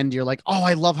at the end you're like, oh,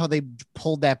 I love how they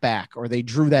pulled that back, or they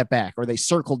drew that back, or they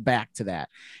circled back to that.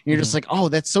 And you're just like, oh,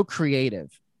 that's so creative.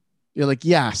 You're like,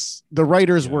 yes, the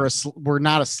writers were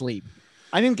not asleep.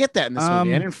 I didn't get that in this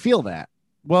movie. I didn't feel that.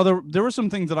 Well, there were some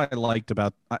things that I liked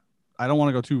about. I don't want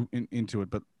to go too into it,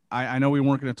 but I know we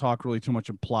weren't going to talk really too much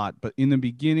of plot. But in the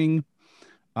beginning,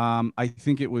 I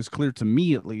think it was clear to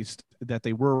me, at least, that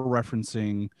they were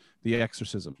referencing the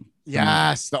exorcism.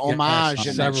 Yes, the homage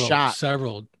in that shot.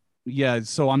 Several. Yeah,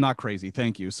 so I'm not crazy.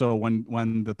 Thank you. So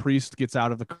when the priest gets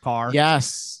out of the car,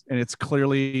 yes, and it's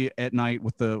clearly at night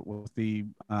with the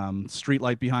street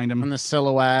light behind him and the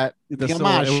silhouette, the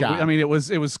homage shot. I mean, it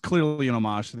was clearly an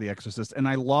homage to The Exorcist, and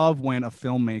I love when a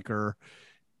filmmaker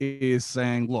is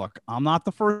saying, "Look, I'm not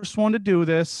the first one to do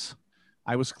this.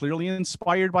 I was clearly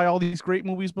inspired by all these great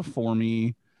movies before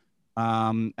me."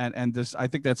 And this, I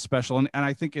think that's special, and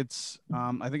I think it's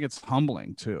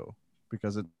humbling too,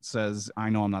 because it says, I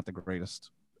know I'm not the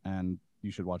greatest, and you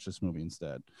should watch this movie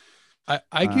instead.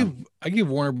 I give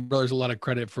Warner Brothers a lot of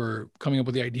credit for coming up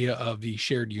with the idea of the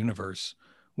shared universe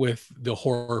with the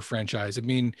horror franchise. I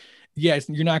mean, yes,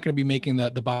 you're not going to be making the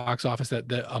box office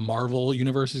that a Marvel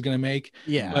universe is going to make.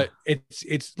 Yeah. But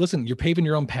it's listen, you're paving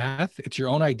your own path. It's your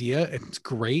own idea. It's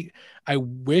great. I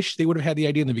wish they would have had the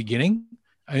idea in the beginning.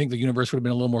 I think the universe would have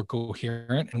been a little more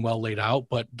coherent and well laid out,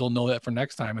 but they'll know that for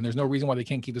next time. And there's no reason why they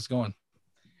can't keep this going.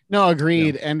 No,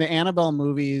 agreed. Yeah. And the Annabelle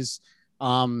movies,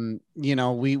 you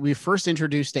know, we first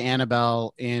introduced to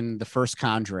Annabelle in the first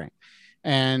Conjuring,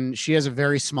 and she has a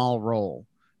very small role,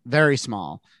 very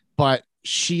small, but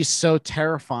she's so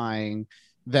terrifying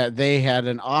that they had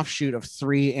an offshoot of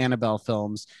 3 Annabelle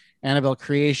films: Annabelle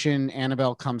Creation,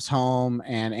 Annabelle Comes Home,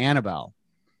 and Annabelle.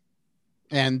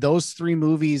 And those 3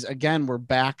 movies, again, were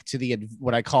back to the,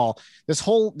 what I call this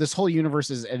whole universe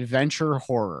is adventure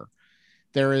horror.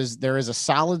 There is a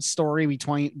solid story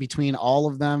between all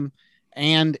of them,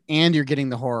 and you're getting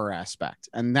the horror aspect.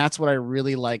 And that's what I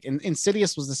really like. And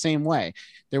Insidious was the same way.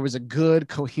 There was a good,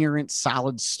 coherent,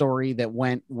 solid story that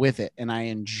went with it, and I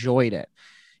enjoyed it.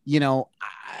 You know,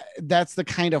 that's the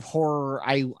kind of horror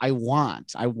I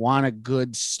want. I want a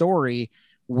good story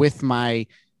with my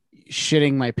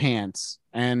shitting my pants,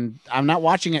 and I'm not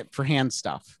watching it for hand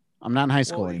stuff. I'm not in high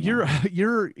school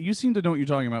anymore. You seem to know what you're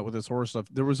talking about with this horror stuff.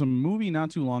 There was a movie not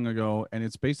too long ago, and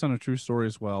it's based on a true story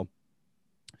as well.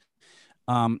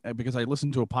 Because I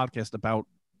listened to a podcast about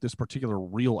this particular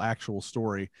real actual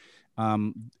story.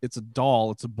 It's a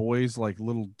doll. It's a boy's like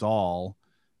little doll,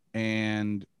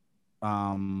 and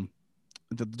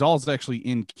the doll's actually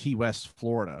in Key West,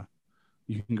 Florida.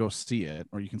 You can go see it,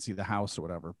 or you can see the house or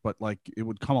whatever. But like, it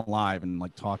would come alive and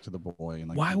like talk to the boy. And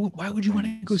like, why would you want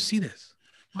to go see this?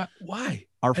 Why?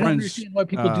 Our friends, why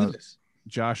people do this.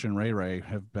 Josh and Ray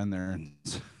have been there and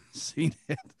seen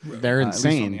it. They're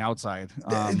insane on the outside.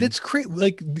 That's crazy.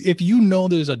 Like, if you know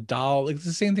there's a doll, like, it's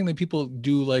the same thing that people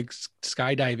do, like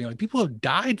skydiving. Like, people have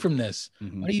died from this.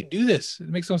 Why do you do this? It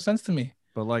makes no sense to me.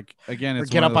 But like, again, it's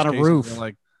get up on a roof.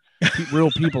 Like,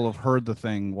 real people have heard the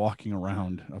thing walking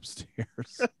around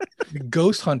upstairs.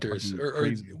 Ghost hunters,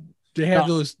 or they have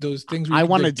those things. I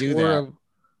want to do that.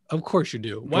 Of course you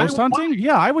do. Ghost hunting?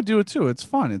 Yeah, I would do it too. It's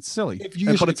fun. It's silly. If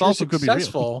you, but it's also could be real.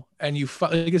 successful and you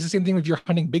like, it's the same thing if you're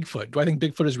hunting Bigfoot. Do I think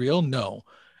Bigfoot is real? No.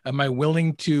 Am I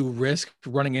willing to risk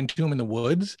running into him in the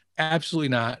woods? Absolutely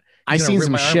not. I seen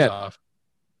some shit.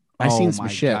 I seen some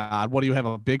shit. God, what do you have,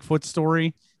 a Bigfoot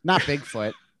story? Not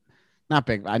Bigfoot. Not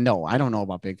big. I know. I don't know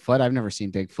about Bigfoot. I've never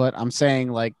seen Bigfoot. I'm saying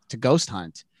like to ghost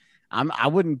hunt. I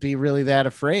wouldn't be really that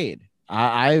afraid.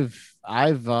 I've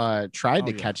tried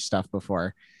to catch stuff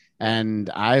before, and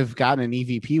I've gotten an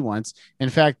EVP once. In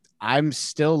fact, I'm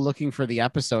still looking for the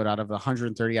episode out of the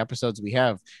 130 episodes we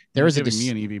have. There is me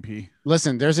an EVP.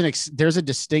 Listen, there's a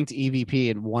distinct EVP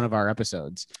in one of our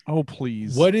episodes. Oh,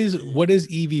 please. What is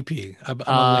EVP?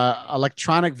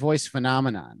 Electronic voice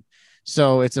phenomenon.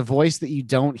 So it's a voice that you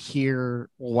don't hear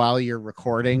while you're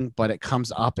recording, but it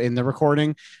comes up in the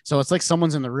recording. So it's like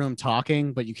someone's in the room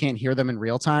talking, but you can't hear them in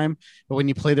real time. But when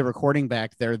you play the recording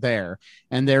back, they're there.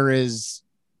 And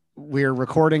we're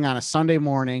recording on a Sunday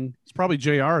morning. It's probably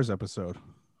JR's episode.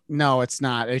 No, it's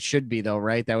not. It should be though,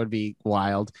 right? That would be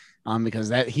wild.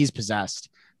 Because he's possessed.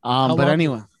 But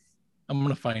anyway, I'm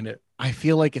gonna find it. I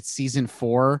feel like it's season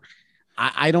 4.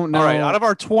 I don't know. All right, out of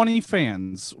our 20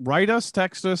 fans, write us,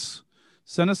 text us.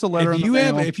 Send us a letter. If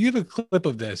you have a clip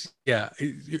of this,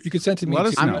 you could send it to me. Let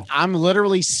us know. I'm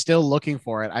literally still looking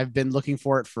for it. I've been looking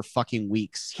for it for fucking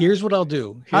weeks. Here's what I'll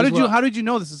do. How did you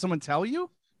know this? Did someone tell you?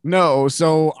 No.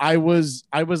 So I was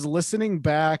listening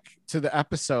back to the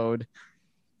episode,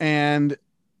 and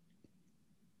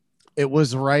it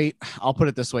was right. I'll put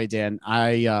it this way, Dan.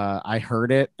 I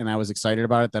heard it and I was excited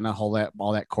about it. Then all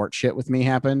that court shit with me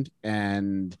happened,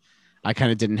 and I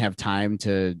kind of didn't have time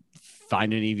to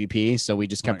find an EVP, so we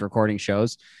just kept recording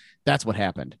shows. That's what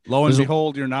happened. Lo and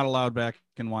behold, you're not allowed back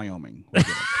in Wyoming.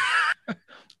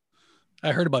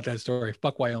 I heard about that story.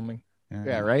 Fuck Wyoming.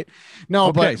 Yeah, right. No,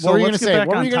 okay, but what were you going to say?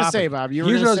 What were you going to say, Bob? Here's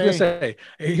what I was going to say.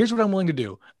 Here's what I'm willing to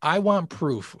do. I want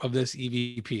proof of this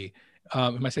EVP.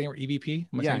 Am I saying EVP?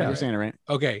 You're saying it right.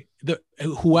 Okay.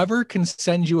 Whoever can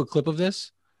send you a clip of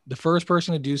this, the first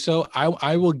person to do so,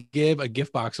 I will give a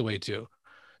gift box away to.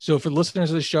 So for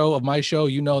listeners of my show,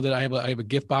 you know that I have a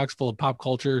gift box full of pop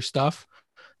culture stuff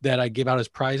that I give out as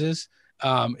prizes.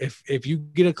 If you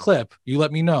get a clip, you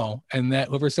let me know, and that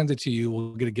whoever sends it to you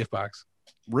will get a gift box.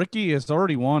 Ricky has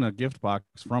already won a gift box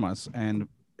from us, and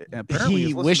apparently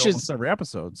he wishes every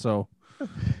episode. So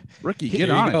Ricky,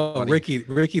 get on it, buddy.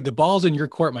 Ricky, the ball's in your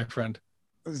court, my friend.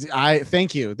 I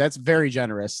thank you. That's very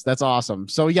generous. That's awesome.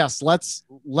 So yes, let's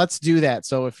do that.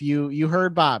 So if you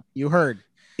heard Bob, you heard.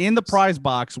 In the prize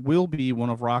box will be one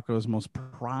of Rocco's most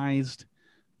prized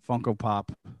Funko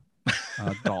Pop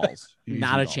dolls.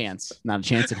 Not a chance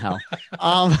in hell.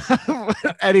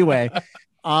 Anyway,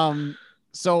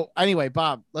 so anyway,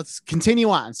 Bob, let's continue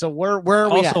on. So where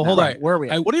are we at? Hold on. Where are we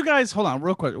at? What do you guys, hold on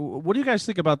real quick. What do you guys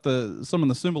think about some of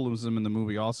the symbolism in the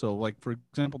movie? Also, like, for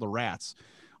example, the rats.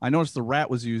 I noticed the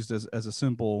rat was used as a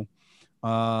symbol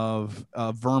of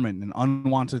vermin, an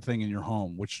unwanted thing in your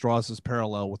home, which draws this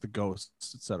parallel with the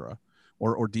ghosts, etc.,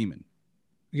 or demon.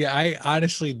 Yeah, I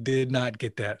honestly did not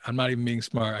get that. I'm not even being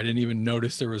smart. I didn't even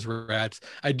notice there was rats.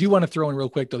 I do want to throw in real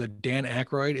quick though that Dan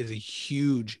Aykroyd is a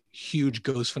huge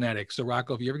ghost fanatic. So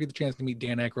Rocco, if you ever get the chance to meet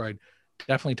Dan Aykroyd,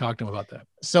 definitely talk to him about that.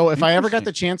 So if I ever got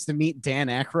the chance to meet Dan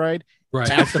Aykroyd, right,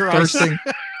 that's the first thing.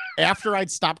 After I'd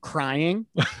stop crying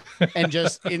and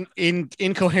just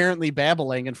incoherently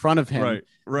babbling in front of him,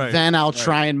 right. Then I'll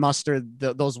try and muster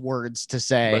those words to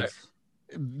say, right.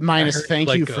 Minus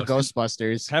thank you for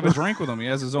Ghostbusters. Have a drink with him. He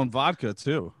has his own vodka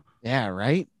too. Yeah,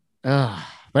 right. But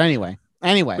anyway.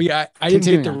 But yeah, I didn't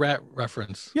get the rat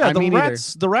reference. Yeah,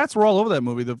 the rats were all over that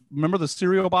movie. Remember the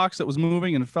cereal box that was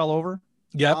moving and it fell over?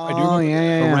 Yep, I do.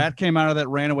 Yeah. The rat came out of that,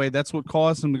 ran away. That's what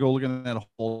caused him to go look in that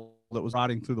hole that was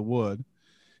rotting through the wood.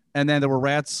 And then there were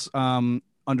rats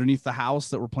underneath the house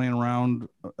that were playing around.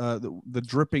 The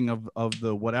dripping of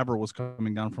the whatever was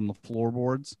coming down from the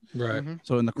floorboards. Right. Mm-hmm.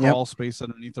 So in the crawl space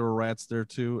underneath, there were rats there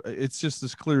too. It's just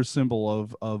this clear symbol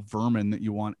of vermin that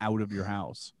you want out of your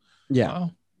house. Yeah.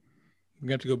 Wow.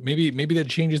 We have to go. Maybe that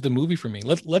changes the movie for me.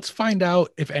 Let's find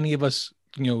out if any of us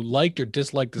liked or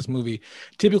disliked this movie.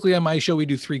 Typically on my show we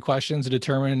do 3 questions to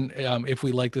determine if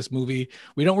we like this movie.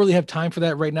 We don't really have time for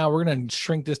that right now. We're going to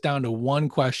shrink this down to 1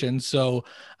 question. So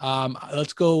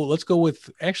let's go with,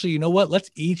 actually, you know what, let's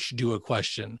each do a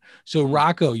question. So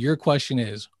Rocco, your question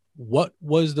is, what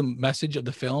was the message of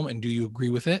the film and do you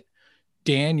agree with it?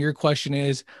 Dan, your question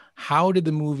is, how did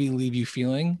the movie leave you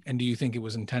feeling and do you think it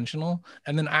was intentional?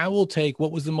 And then I will take,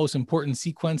 what was the most important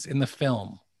sequence in the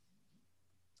film?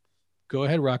 Go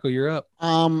ahead, Rocco, you're up.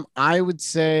 I would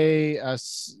say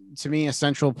to me, a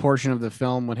central portion of the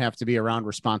film would have to be around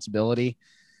responsibility.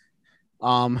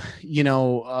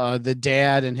 The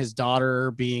dad and his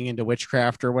daughter being into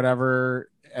witchcraft or whatever.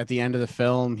 At the end of the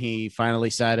film, he finally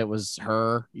said it was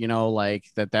her, like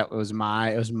that was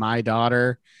my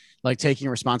daughter, like taking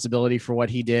responsibility for what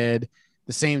he did.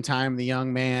 The same time, the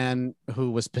young man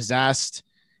who was possessed,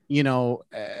 he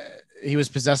was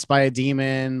possessed by a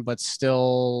demon, but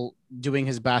still doing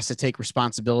his best to take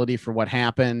responsibility for what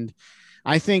happened.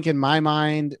 I think in my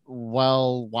mind,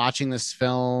 while watching this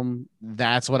film,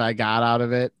 that's what I got out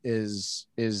of it is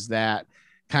that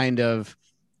kind of,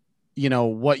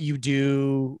 what you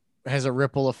do has a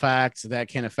ripple effect that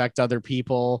can affect other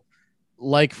people.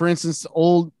 Like, for instance,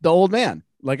 the old man,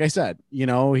 like I said,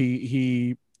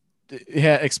 he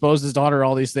had exposed his daughter to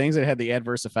all these things. It had the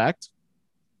adverse effect.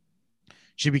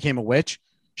 She became a witch.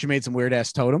 She made some weird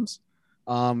ass totems.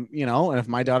 And if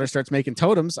my daughter starts making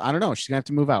totems, I don't know. She's gonna have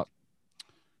to move out.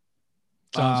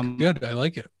 Sounds good. I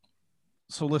like it.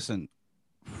 So listen,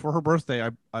 for her birthday,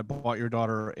 I bought your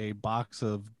daughter a box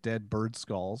of dead bird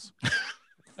skulls.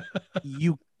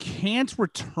 You can't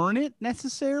return it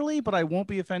necessarily, but I won't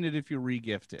be offended if you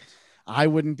re-gift it. I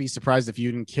wouldn't be surprised if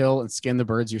you didn't kill and skin the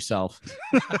birds yourself.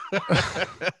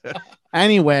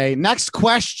 Anyway, next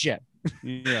question.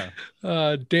 Yeah.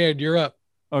 Dan, you're up.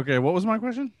 Okay, what was my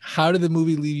question? How did the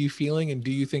movie leave you feeling, and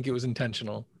do you think it was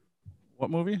intentional? What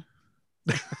movie?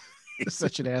 You're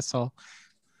such an asshole.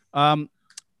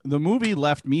 The movie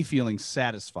left me feeling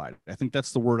satisfied. I think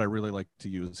that's the word I really like to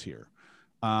use here.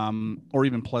 Or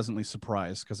even pleasantly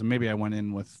surprised, because maybe I went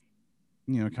in with,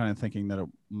 kind of thinking that it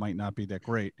might not be that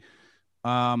great.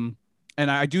 And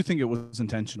I do think it was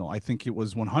intentional. I think it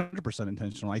was 100%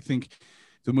 intentional. I think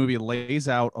the movie lays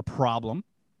out a problem,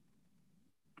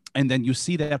 and then you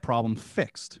see that problem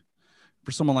fixed.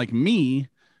 For someone like me,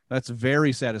 that's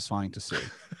very satisfying to see.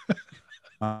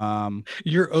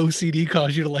 Your OCD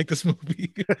caused you to like this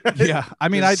movie. Yeah, I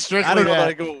mean, I don't know that I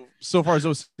that. go so far as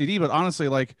OCD, but honestly,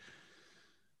 like,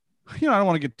 I don't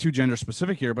want to get too gender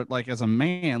specific here, but like as a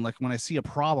man, like when I see a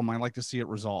problem, I like to see it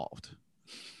resolved.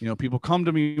 People come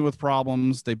to me with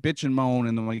problems, they bitch and moan,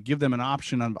 and then when I give them an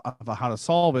option of how to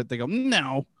solve it, they go,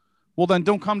 no. Well, then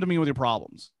don't come to me with your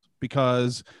problems,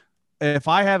 because if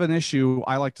I have an issue,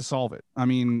 I like to solve it. I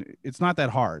mean, it's not that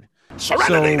hard.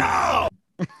 Serenity now!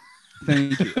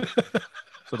 Thank you.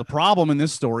 So the problem in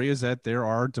this story is that there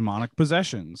are demonic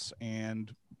possessions,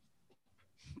 and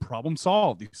problem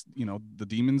solved. The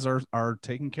demons are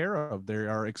taken care of. They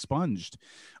are expunged.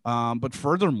 But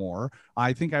furthermore,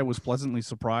 I think I was pleasantly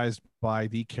surprised by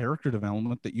the character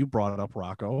development that you brought up,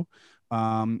 Rocco.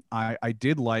 I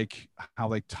did like how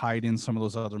they tied in some of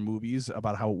those other movies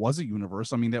about how it was a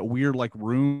universe. I mean, that weird like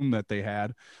room that they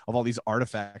had of all these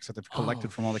artifacts that they've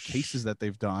collected from all the cases that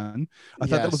they've done. I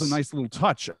thought that was a nice little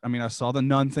touch. I mean, I saw the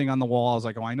nun thing on the wall. I was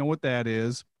like, oh, I know what that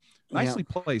is. Nicely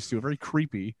placed too, very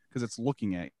creepy because it's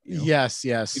looking at you. Yes.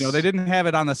 They didn't have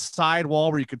it on the side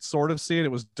wall where you could sort of see it.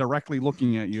 It was directly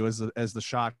looking at you as the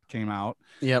shot came out.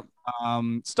 Yep.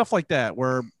 Stuff like that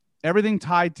where everything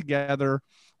tied together.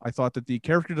 I thought that the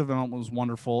character development was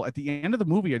wonderful. At the end of the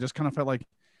movie, I just kind of felt like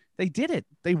they did it.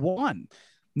 They won.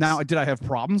 Now, did I have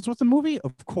problems with the movie?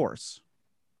 Of course.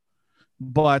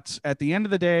 But at the end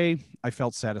of the day, I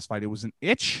felt satisfied. It was an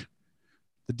itch.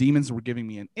 The demons were giving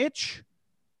me an itch.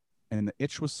 And the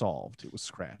itch was solved. It was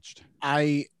scratched.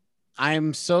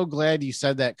 I'm so glad you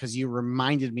said that, because you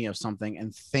reminded me of something,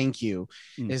 and thank you.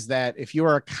 Is that if you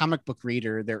are a comic book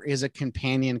reader, there is a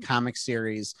companion comic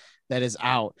series that is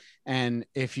out. And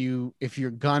if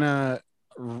you're gonna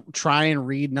try and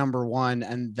read number 1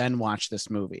 and then watch this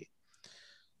movie,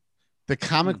 the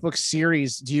comic book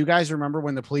series, do you guys remember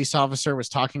when the police officer was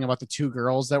talking about the 2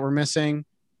 girls that were missing?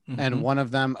 And one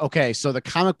of them, so the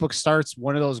comic book starts,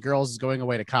 one of those girls is going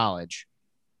away to college.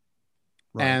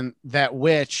 Right. And that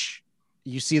witch,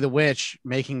 you see the witch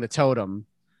making the totem.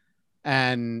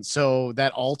 And so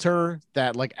that altar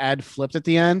that like Ed flipped at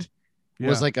the end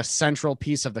was like a central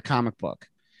piece of the comic book.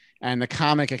 And the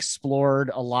comic explored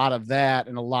a lot of that,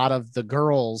 and a lot of the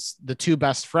girls, the 2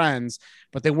 best friends,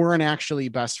 but they weren't actually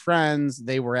best friends.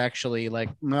 They were actually like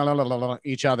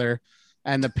each other.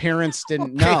 And the parents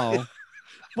didn't know.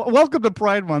 Welcome to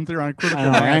Pride Month here on Critical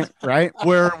Mass, right?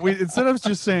 Where we, instead of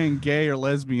just saying gay or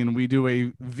lesbian, we do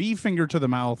a V finger to the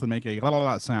mouth and make a la la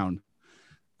la sound.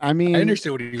 I mean, I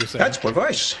understood what he was saying. That's my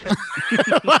voice.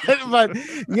 but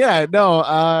yeah,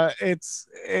 no, it's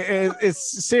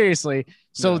seriously.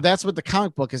 So that's what the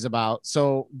comic book is about.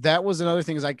 So that was another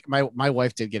thing, is like my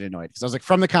wife did get annoyed, because I was like,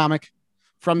 from the comic,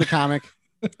 from the comic.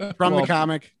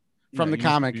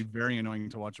 Be very annoying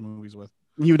to watch movies with.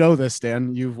 You know this,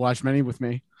 Dan. You've watched many with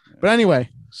me. But anyway,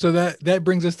 So that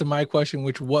brings us to my question,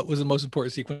 which what was the most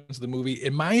important sequence of the movie?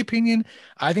 In my opinion,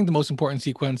 I think the most important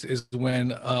sequence is when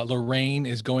Lorraine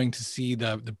is going to see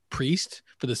the priest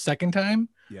for the second time.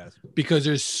 Yes. Because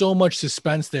there's so much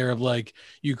suspense there of like,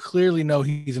 you clearly know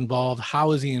he's involved.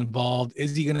 How is he involved?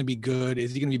 Is he going to be good?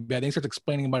 Is he going to be bad? And he starts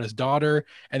explaining about his daughter,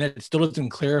 and it still doesn't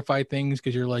clarify things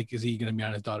because you're like, is he going to be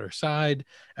on his daughter's side?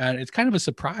 And it's kind of a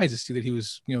surprise to see that he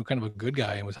was, kind of a good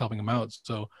guy and was helping him out.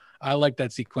 So I like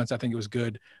that sequence. I think it was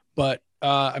good. But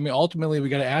I mean, ultimately, we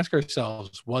got to ask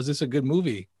ourselves, was this a good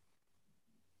movie?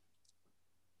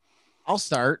 I'll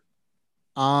start.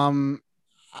 I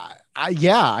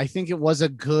think it was a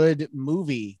good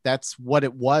movie. That's what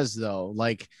it was, though.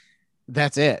 Like,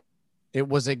 that's it. It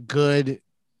was a good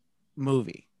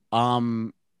movie. I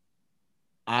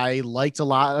liked a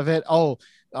lot of it.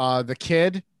 The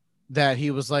kid that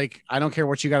he was like, I don't care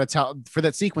what you got to tell, for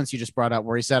that sequence you just brought up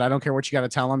where he said, I don't care what you got to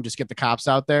tell him, just get the cops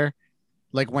out there.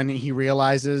 Like when he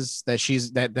realizes that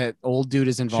that old dude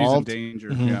is involved. She's in danger.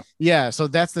 Mm-hmm. Yeah. So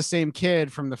that's the same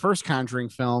kid from the first Conjuring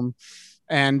film.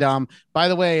 And by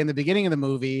the way, in the beginning of the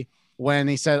movie, when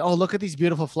he said, oh, look at these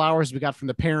beautiful flowers we got from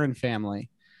the Perrin family.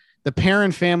 The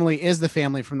Perrin family is the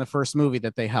family from the first movie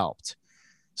that they helped.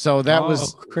 So that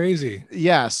was crazy.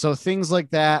 Yeah. So things like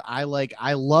that, I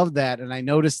love that. And I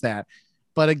noticed that.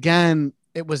 But again,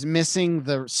 it was missing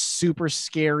the super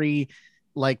scary,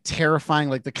 like terrifying,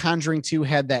 like the Conjuring 2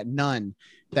 had that nun,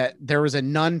 that there was a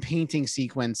nun painting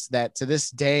sequence that to this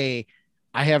day,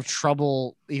 I have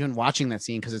trouble even watching that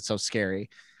scene because it's so scary.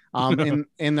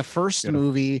 In the first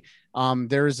movie,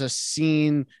 there's a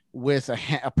scene with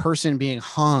a person being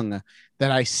hung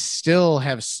that I still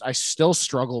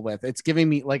struggle with. It's giving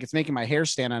me like, it's making my hair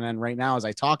stand on end right now as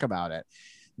I talk about it.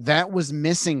 That was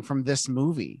missing from this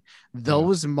movie.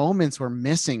 Those moments were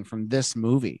missing from this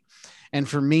movie. And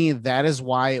for me, that is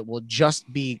why it will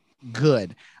just be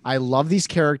good. I love these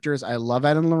characters. I love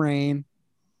Ed and Lorraine.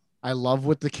 I love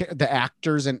what the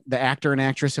actors and the actor and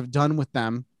actress have done with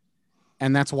them.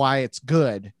 And that's why it's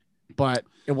good, but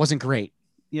it wasn't great.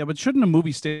 Yeah, but shouldn't a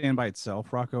movie stand by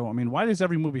itself, Rocco? I mean, why does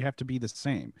every movie have to be the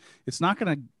same? It's not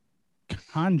going to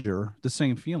conjure the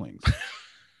same feelings.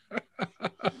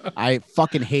 I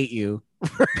fucking hate you. He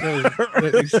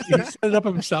set it up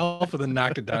himself and then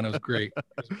knocked it down. It was great.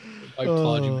 I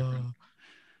applaud you.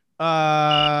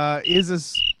 Is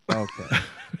this okay?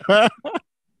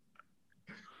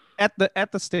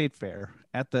 At the state fair,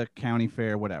 at the county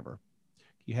fair, whatever,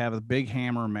 you have a big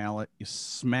hammer mallet. You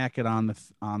smack it on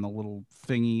the little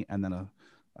thingy, and then a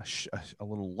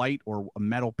little light or a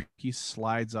metal piece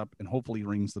slides up and hopefully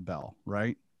rings the bell,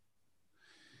 right?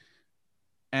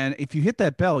 And if you hit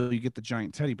that bell, you get the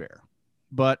giant teddy bear.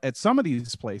 But at some of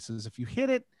these places, if you hit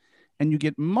it and you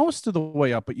get most of the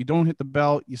way up, but you don't hit the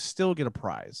bell, you still get a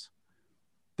prize.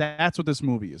 That's what this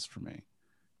movie is for me.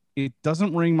 It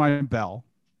doesn't ring my bell,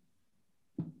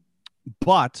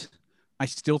 but I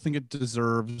still think it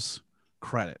deserves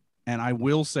credit. And I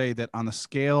will say that on the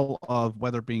scale of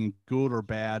whether being good or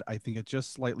bad, I think it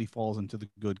just slightly falls into the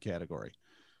good category.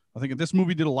 I think this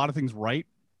movie did a lot of things right.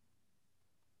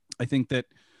 I think that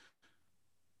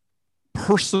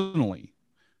personally,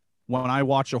 when I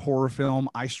watch a horror film,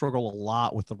 I struggle a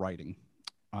lot with the writing,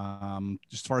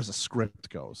 just as far as the script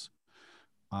goes.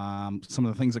 Some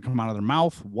of the things that come out of their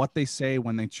mouth, what they say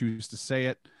when they choose to say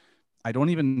it. I don't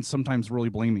even sometimes really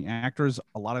blame the actors.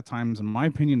 A lot of times, in my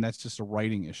opinion, that's just a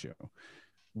writing issue.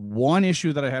 One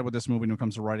issue that I had with this movie when it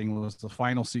comes to writing was the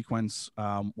final sequence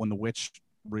when the witch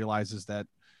realizes that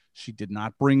she did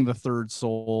not bring the third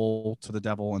soul to the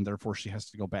devil, and therefore she has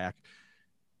to go back.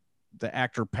 The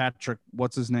actor Patrick,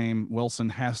 what's his name, Wilson,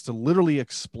 has to literally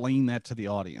explain that to the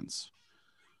audience.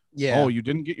 Yeah. Oh, you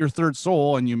didn't get your third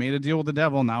soul and you made a deal with the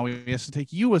devil. Now he has to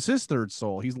take you as his third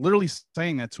soul. He's literally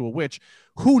saying that to a witch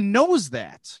who knows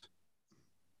that.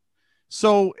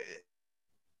 So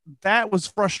that was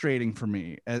frustrating for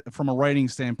me from a writing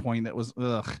standpoint. That was,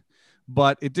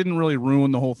 but it didn't really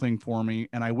ruin the whole thing for me.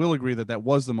 And I will agree that that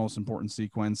was the most important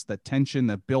sequence. That tension,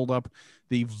 that build up,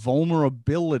 the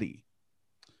vulnerability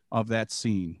of that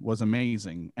scene was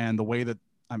amazing. And the way that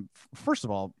first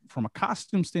of all, from a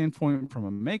costume standpoint, from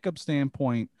a makeup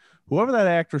standpoint, whoever that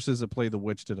actress is that played the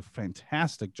witch did a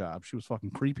fantastic job. She was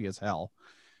fucking creepy as hell.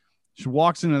 She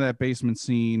walks into that basement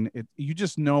scene. You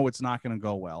just know it's not going to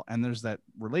go well. And there's that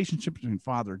relationship between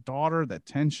father and daughter, that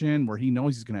tension where he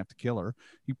knows he's going to have to kill her.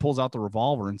 He pulls out the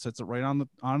revolver and sets it right on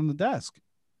the desk.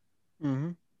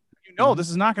 Mm-hmm. You know, this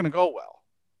is not going to go well.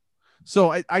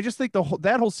 So I just think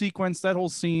that whole sequence, that whole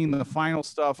scene, the final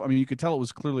stuff, I mean, you could tell it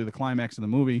was clearly the climax of the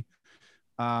movie.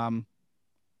 I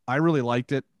really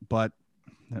liked it, but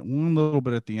that one little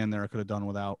bit at the end there I could have done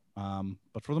without.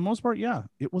 But for the most part, yeah,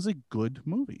 it was a good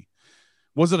movie.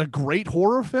 Was it a great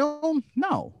horror film?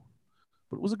 No,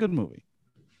 but it was a good movie.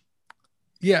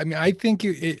 Yeah, I mean, I think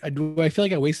do I feel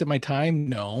like I wasted my time?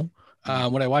 No.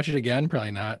 Would I watch it again?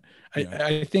 Probably not. Yeah.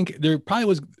 I think there's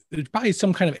probably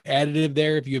some kind of additive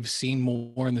there if you have seen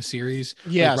more in the series.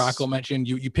 Yes. Like Rocco mentioned,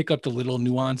 you pick up the little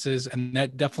nuances, and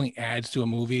that definitely adds to a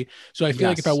movie. So I feel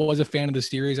like if I was a fan of the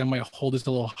series, I might hold this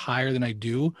a little higher than I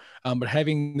do. But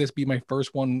having this be my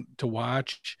first one to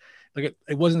watch, like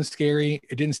it wasn't scary.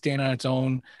 It didn't stand on its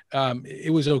own.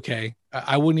 It was okay.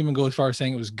 I wouldn't even go as far as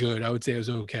saying it was good. I would say it was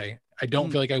okay. I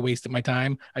don't feel like I wasted my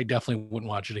time. I definitely wouldn't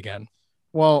watch it again.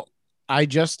 Well, I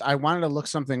wanted to look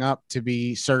something up to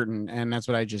be certain, and that's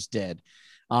what I just did.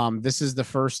 This is the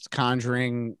first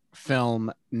Conjuring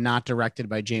film not directed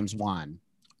by James Wan.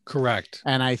 Correct.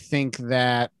 And I think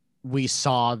that we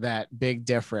saw that big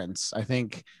difference. I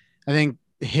think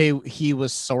he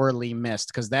was sorely missed,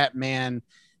 because that man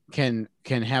can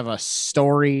have a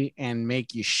story and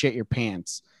make you shit your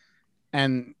pants.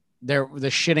 And the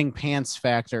shitting pants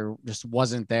factor just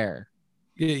wasn't there.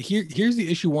 Yeah, here's the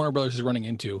issue Warner Brothers is running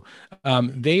into.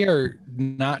 They are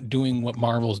not doing what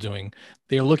Marvel's doing.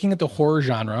 They're looking at the horror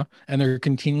genre, and they're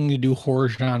continuing to do horror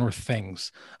genre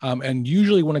things. And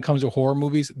usually when it comes to horror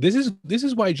movies, this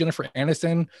is why Jennifer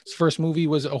Aniston's first movie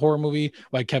was a horror movie,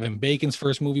 why Kevin Bacon's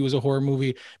first movie was a horror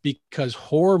movie, because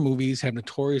horror movies have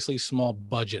notoriously small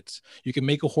budgets. You can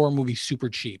make a horror movie super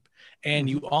cheap. And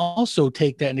you also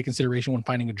take that into consideration when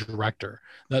finding a director.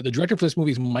 The director for this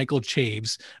movie is Michael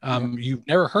Chaves. You've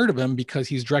never heard of him because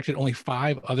he's directed only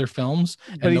 5 other films.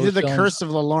 But he did The Curse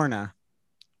of La Lorna.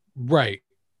 Right.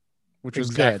 Which was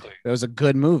good. It was a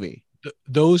good movie.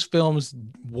 Those films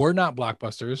were not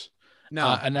blockbusters.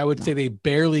 No. And I would say they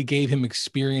barely gave him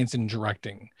experience in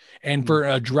directing. And for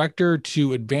a director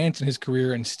to advance in his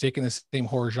career and stick in the same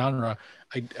horror genre,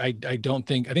 I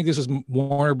think this was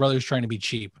Warner Brothers trying to be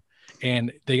cheap.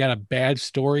 And they got a bad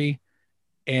story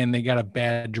and they got a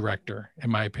bad director,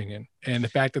 in my opinion. And the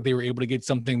fact that they were able to get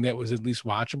something that was at least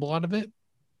watchable out of it.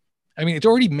 I mean, it's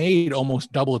already made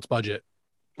almost double its budget.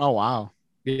 Oh, wow.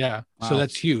 Yeah. Wow. So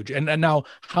that's huge. And now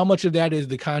how much of that is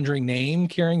the Conjuring name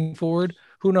carrying forward?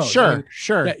 Who knows? Sure. I mean,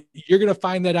 Sure. You're going to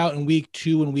find that out in week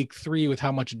 2 and week 3 with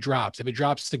how much it drops. If it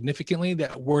drops significantly,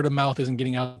 that word of mouth isn't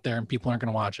getting out there and people aren't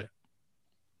going to watch it.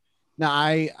 Now,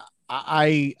 I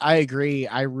agree.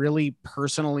 I really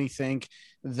personally think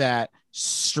that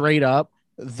straight up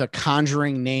the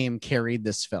Conjuring name carried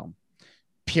this film,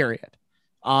 period.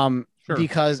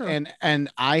 Because and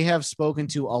I have spoken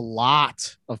to a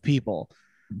lot of people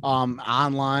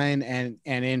online and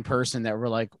in person that were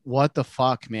like, what the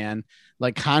fuck, man?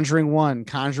 Like Conjuring 1,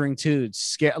 Conjuring 2,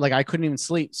 scared, like I couldn't even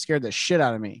sleep, scared the shit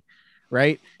out of me.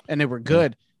 Right. And they were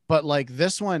good. But like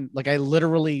this one, like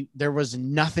there was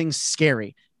nothing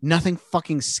scary. Nothing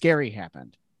fucking scary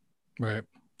happened. Right.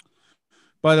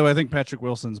 By the way, I think Patrick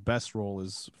Wilson's best role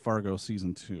is Fargo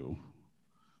season 2.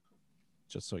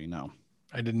 Just so you know.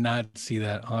 I did not see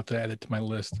that. I'll have to add it to my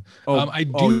list.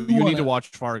 You need to watch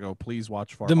Fargo. Please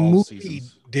watch Fargo. The movie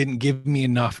didn't give me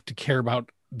enough to care about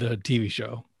the TV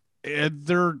show.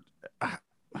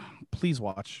 Please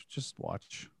watch. Just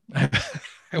watch.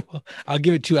 I'll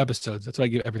give it 2 episodes. That's why I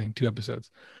give everything 2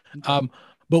 episodes.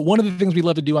 But one of the things we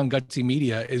love to do on Gutsy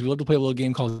Media is we love to play a little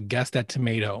game called Guess That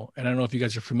Tomato. And I don't know if you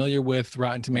guys are familiar with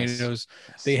Rotten Tomatoes.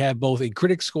 Yes. They have both a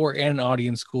critic score and an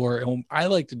audience score. And what I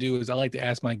like to do is I like to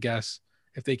ask my guests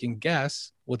if they can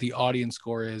guess what the audience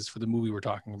score is for the movie we're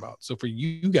talking about. So for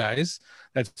you guys,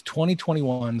 that's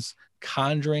 2021's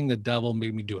Conjuring the Devil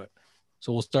Made Me Do It.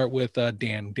 So we'll start with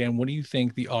Dan. Dan, what do you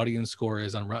think the audience score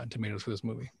is on Rotten Tomatoes for this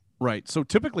movie? Right. So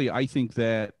typically I think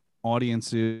that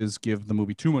audiences give the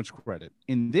movie too much credit.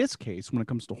 In this case, when it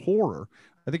comes to horror,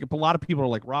 I think a lot of people are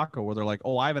like Rocco, where they're like,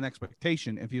 oh, I have an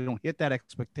expectation. If you don't hit that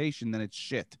expectation, then it's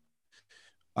shit.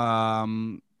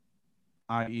 I.e.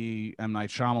 M.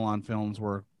 Night Shyamalan films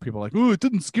where people are like, oh, it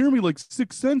didn't scare me like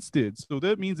Sixth Sense did, so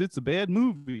that means it's a bad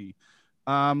movie.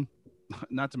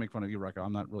 Not to make fun of you, Rocco.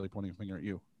 I'm not really pointing a finger at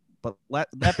you. But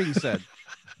that being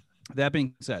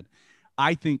said,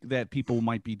 I think that people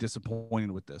might be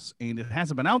disappointed with this, and it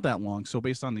hasn't been out that long. So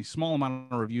based on the small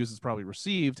amount of reviews it's probably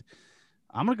received,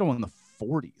 I'm going to go in the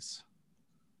 40s.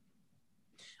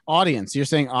 Audience. You're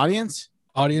saying audience?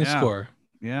 Audience score.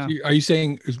 Yeah. So are you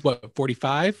saying is what,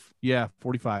 45? Yeah,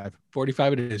 45.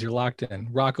 45 it is. You're locked in.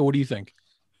 Rocco, what do you think?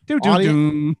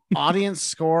 Audience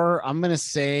score, I'm going to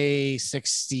say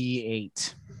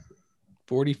 68.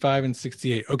 45 and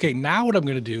 68. Okay, now what I'm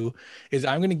going to do is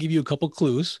I'm going to give you a couple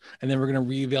clues, and then we're going to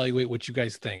reevaluate what you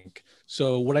guys think.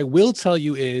 So what I will tell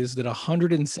you is that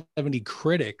 170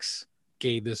 critics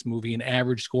gave this movie an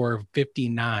average score of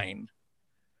 59.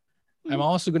 I'm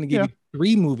also going to give Yeah. you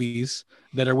 3 movies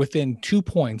that are within 2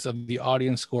 points of the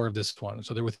audience score of this one.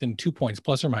 So they're within 2 points,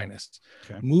 plus or minus.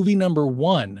 Okay. Movie number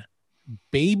 1,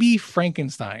 Baby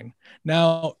Frankenstein.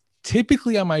 Now,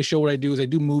 typically on my show, what I do is I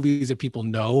do movies that people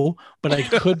know, but I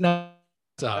could not.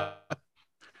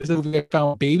 This movie I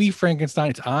found, Baby Frankenstein.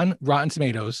 It's on Rotten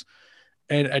Tomatoes.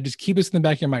 And I just keep this in the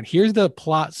back of your mind. Here's the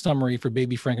plot summary for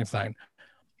Baby Frankenstein.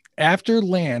 After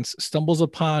Lance stumbles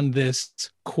upon this,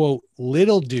 quote,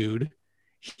 little dude,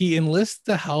 he enlists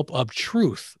the help of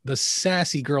Truth, the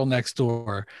sassy girl next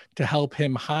door, to help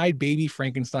him hide Baby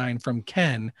Frankenstein from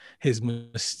Ken, his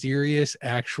mysterious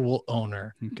actual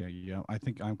owner. Okay, yeah, I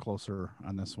think I'm closer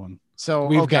on this one. So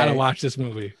We've okay. got to watch this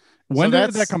movie. When So did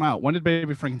that's- that come out? When did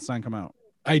Baby Frankenstein come out?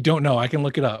 I don't know. I can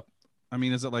look it up. I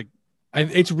mean, is it like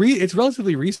It's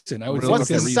relatively recent. I would Really? What's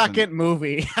say the Okay, it's reason. second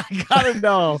movie? I gotta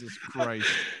know. Jesus Christ?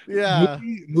 Yeah.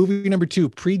 movie number 2,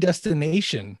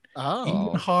 Predestination. Oh.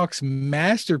 Ethan Hawke's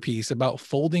masterpiece about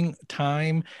folding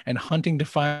time and hunting to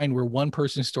find where one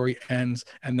person's story ends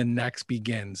and the next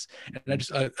begins. And I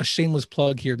just a shameless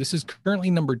plug here. This is currently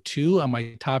number 2 on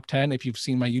my top 10. If you've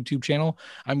seen my YouTube channel,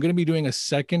 I'm going to be doing a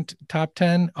second top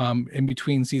 10 in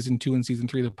between season 2 and season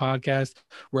 3 of the podcast,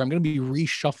 where I'm going to be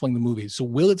reshuffling the movies. So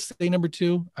will it stay number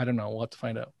 2? I don't know. We'll have to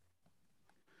find out.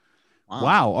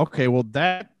 Wow. Okay. Well,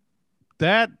 that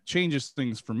changes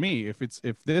things for me.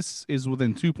 If this is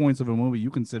within 2 points of a movie you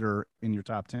consider in your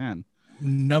top 10.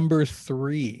 Number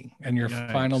 3 and your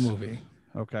Yikes. final movie.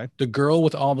 Okay. The Girl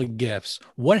with All the Gifts.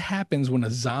 What happens when a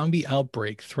zombie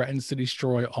outbreak threatens to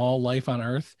destroy all life on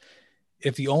Earth?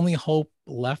 If the only hope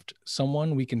left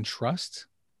someone we can trust?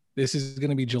 This is going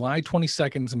to be July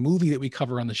 22nd. It's a movie that we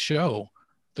cover on the show.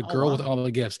 The Girl with All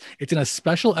the Gifts. It's in a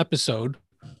special episode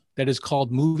that is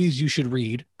called Movies You Should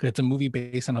Read, because it's a movie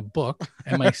based on a book.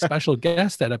 And my special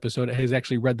guest that episode has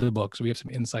actually read the book. So we have some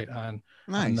insight on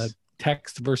Nice. the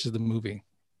text versus the movie.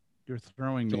 You're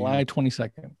throwing me. July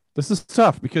 22nd. This is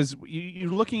tough because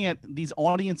you're looking at these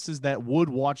audiences that would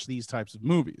watch these types of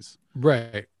movies.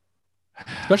 Right.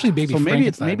 Especially Baby So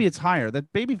Frankenstein. maybe it's higher. That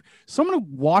someone who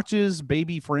watches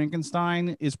Baby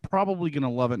Frankenstein is probably going to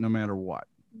love it no matter what.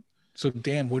 So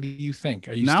Dan, what do you think?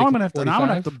 Are you Now I'm sticking gonna with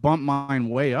have to 45? bump mine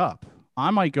way up.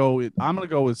 I'm gonna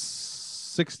go with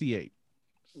 68.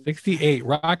 68.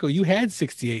 Rocco, you had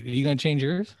 68. Are you gonna change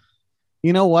yours?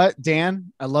 You know what,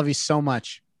 Dan? I love you so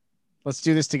much. Let's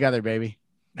do this together, baby.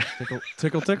 Tickle,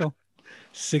 tickle, tickle.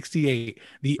 68.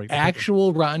 The Break the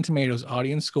actual Rotten Tomatoes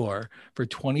audience score for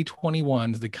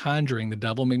 2021's The Conjuring, The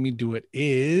Devil Made Me Do It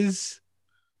is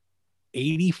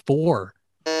 84.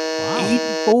 Wow.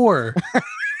 84.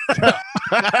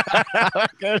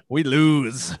 We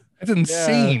lose. That's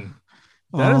insane.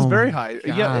 That is Oh very my high.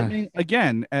 Yeah, I God. mean,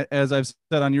 again, as I've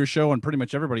said on your show, and pretty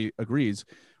much everybody agrees,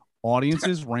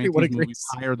 audiences rank Everyone these movies agrees.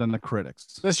 higher than the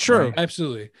critics. That's true. Right?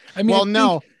 Absolutely. I mean, Well, I think-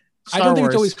 no. I don't think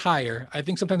it's Star always Wars. higher. I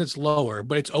think sometimes it's lower,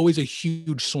 but it's always a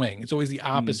huge swing. It's always the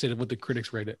opposite of what the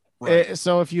critics rate it.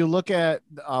 So if you look at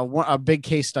a big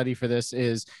case study for this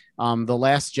is The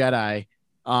Last Jedi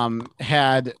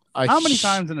had a How many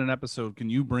times in an episode can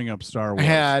you bring up Star Wars?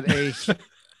 had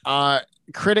a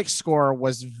critic score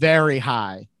was very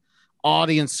high,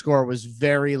 audience score was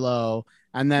very low,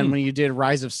 and then when you did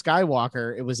Rise of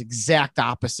Skywalker, it was exact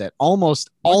opposite, almost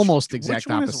exact Which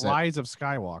one opposite. is Rise of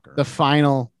Skywalker? The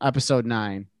final episode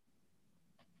 9.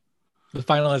 The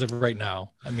final as of right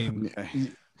now. I mean, who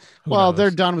Well, knows? they're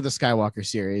done with the Skywalker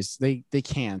series. They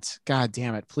can't. God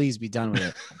damn it! Please be done with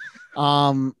it.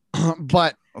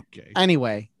 But okay.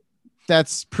 anyway,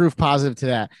 that's proof positive to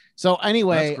that. So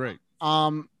anyway, That's great.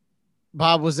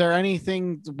 Bob, was there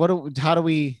anything? How do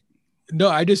we? No,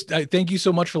 I thank you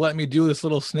so much for letting me do this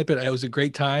little snippet. It was a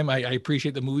great time. I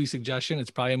appreciate the movie suggestion. It's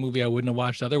probably a movie I wouldn't have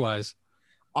watched otherwise.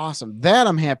 Awesome. That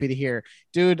I'm happy to hear,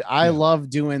 dude. I love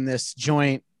doing this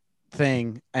joint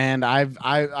thing, and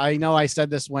I know I said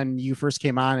this when you first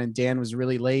came on, and Dan was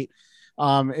really late.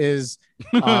 When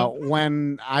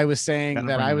I was saying Gotta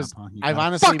that bring I it was, up, huh? You I've gotta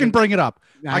honestly fucking been- bring it up.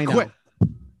 I quit. know.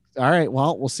 All right.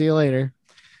 Well, we'll see you later.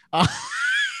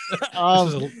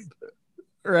 This is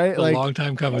Right. a Like, long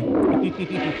time coming.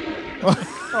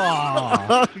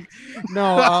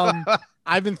 no,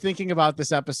 I've been thinking about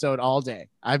this episode all day.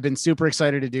 I've been super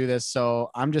excited to do this, so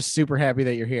I'm just super happy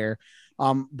that you're here.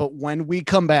 But when we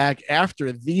come back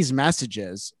after these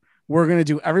messages, we're gonna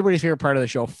do everybody's favorite part of the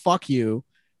show, fuck you,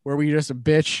 where we just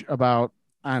bitch about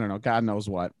I don't know, God knows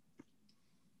what.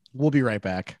 We'll be right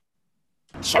back.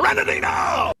 Serenity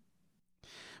now!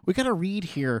 We got a read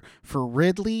here for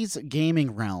Ridley's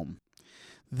Gaming Realm.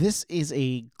 This is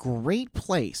a great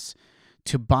place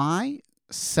to buy,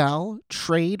 sell,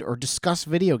 trade, or discuss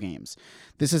video games.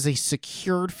 This is a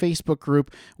secured Facebook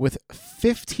group with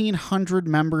 1,500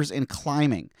 members and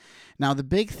climbing. Now, the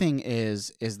big thing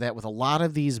is that with a lot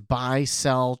of these buy,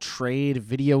 sell, trade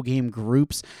video game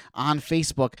groups on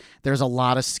Facebook, there's a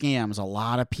lot of scams, a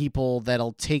lot of people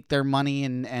that'll take their money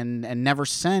and never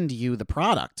send you the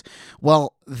product.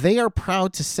 Well, they are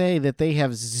proud to say that they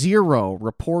have 0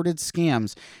 reported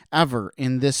scams ever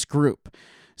in this group.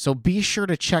 So be sure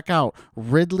to check out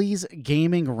Ridley's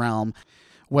Gaming Realm.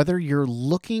 Whether you're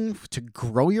looking to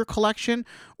grow your collection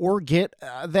or get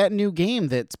that new game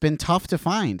that's been tough to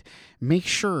find, make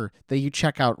sure that you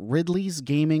check out Ridley's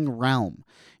Gaming Realm.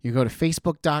 You go to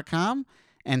facebook.com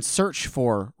and search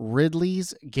for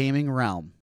Ridley's Gaming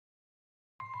Realm.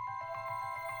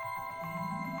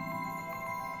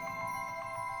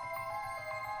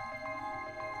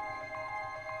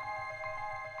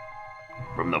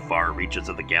 From the far reaches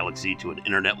of the galaxy to an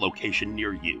internet location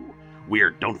near you,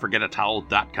 we're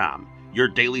Don'tForgetATowel.com, your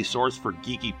daily source for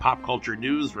geeky pop culture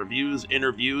news, reviews,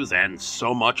 interviews, and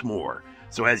so much more.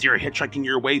 So as you're hitchhiking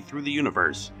your way through the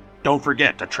universe, don't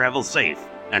forget to travel safe,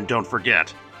 and don't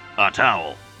forget a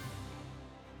towel.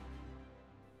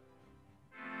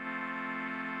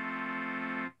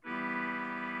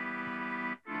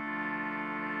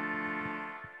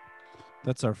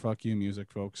 That's our fuck you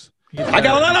music, folks. I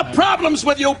got a lot of problems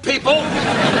with you people.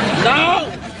 Now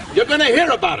you're gonna hear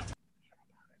about it.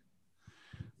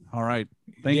 All right.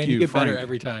 Thank Yeah, you. you get Frank. better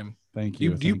every time. Thank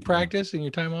you. Do you Thank practice in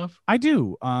your time off? I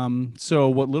do. So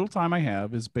what little time I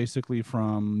have is basically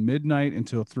from midnight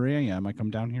until 3 a.m. I come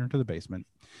down here into the basement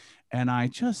and I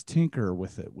just tinker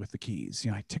with it with the keys.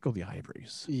 I tickle the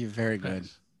ivories. You're very good.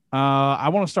 I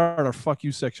want to start our fuck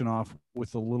you section off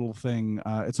with a little thing.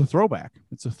 It's a throwback.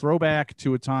 It's a throwback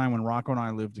to a time when Rocco and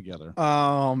I lived together.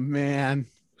 Oh, man.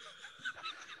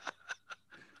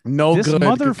 No This good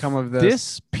could come of this.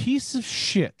 This piece of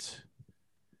shit.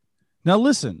 Now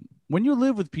listen, when you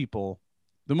live with people,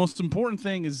 the most important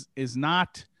thing is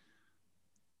not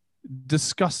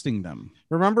disgusting them.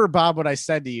 Remember, Bob, what I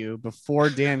said to you before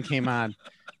Dan came on?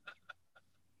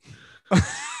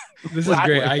 This is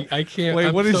great. I can't. Wait,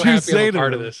 I'm what did so you happy say I'm a to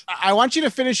part her? of this? I want you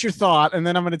to finish your thought, and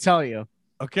then I'm going to tell you.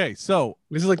 Okay, so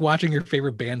This is like watching your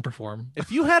favorite band perform.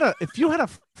 if you had a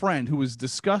friend who was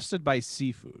disgusted by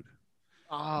seafood,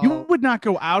 Oh. you would not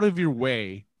go out of your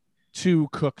way to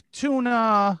cook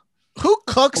tuna. Who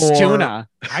cooks Or- tuna?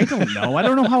 I don't know. I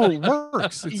don't know how it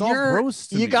works. It's all You're- gross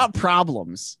to You me. got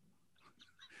problems.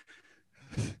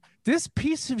 This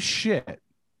piece of shit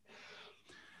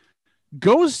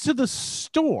goes to the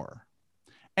store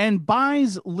and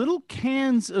buys little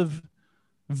cans of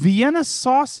Vienna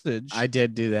sausage I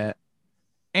did do that.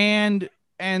 and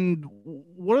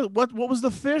what was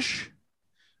the fish?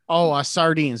 Oh,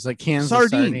 sardines, like cans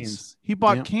Sardines. of sardines. He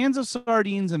bought Yep. cans of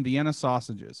sardines and Vienna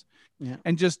sausages. Yeah.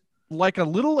 And just like a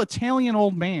little Italian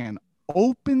old man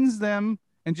opens them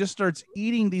and just starts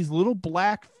eating these little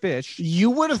black fish. You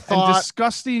would have And thought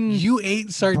disgusting You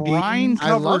ate sardines. brine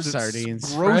I love covered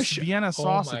sardines. gross Fresh- Vienna oh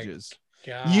my sausages.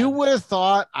 God. you would have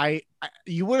thought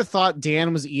you would have thought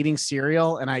Dan was eating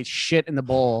cereal and I shit in the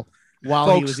bowl while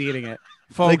he Folks, was eating it.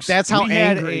 Folks, Like that's how we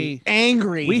had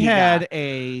angry we he had got.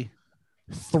 a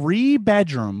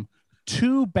 3-bedroom,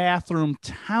 2-bathroom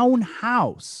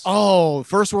townhouse. Oh,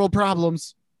 first world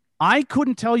problems. I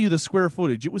couldn't tell you the square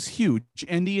footage. It was huge,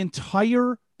 and the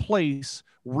entire place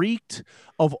reeked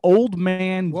of old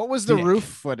man. What was the dick. roof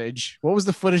footage? What was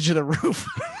the footage of the roof?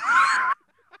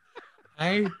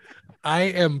 I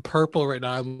am purple right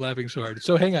now. I'm laughing so hard.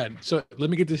 So hang on. So let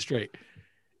me get this straight.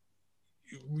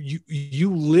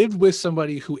 You lived with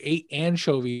somebody who ate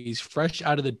anchovies fresh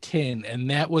out of the tin, and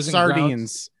that wasn't ground-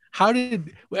 Sardines. How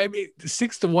did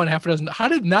 6 to 1, half a dozen? How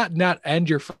did not end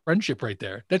your friendship right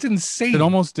there? That's insane. It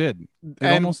almost did. It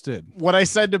And- almost did. What I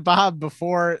said to Bob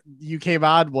before you came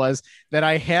on was that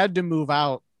I had to move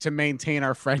out to maintain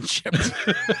our friendship.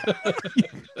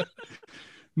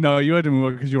 No, you had to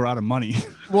move because you were out of money.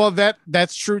 Well,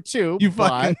 that's true too. You but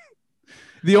fucking.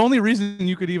 The only reason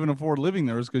you could even afford living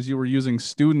there is because you were using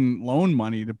student loan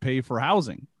money to pay for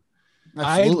housing.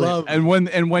 absolutely. I love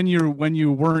And when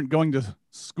you weren't going to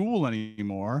school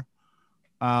anymore,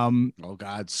 Oh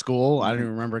God, school. I don't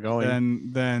even remember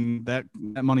going. then that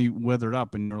money withered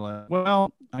up, and you're like,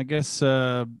 well, I guess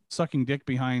sucking dick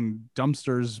behind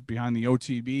dumpsters behind the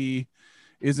OTB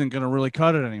isn't going to really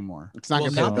cut it anymore. It's not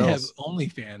well, gonna now pay they have bills.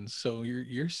 OnlyFans, so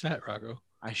you're set, Rocco.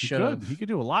 I He should could. have. He could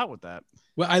do a lot with that.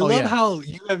 Well, I Oh, love yeah. how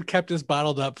you have kept this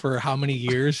bottled up for how many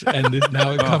years, and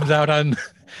now it comes out on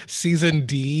season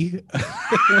D.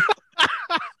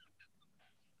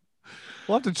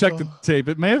 We'll have to check the tape.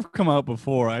 It may have come out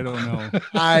before. I don't know.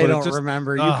 I But it don't just-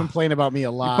 remember. You Ugh. complain about me a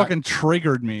You lot. fucking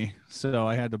triggered me, so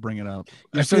I had to bring it up.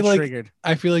 You're I so feel like triggered.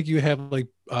 I feel like you have like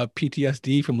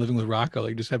PTSD from living with Rocco.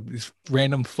 Like, just have these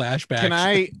random flashbacks. Can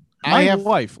I My have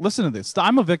wife, listen to this.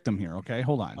 I'm a victim here. Okay,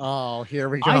 hold on. Oh, here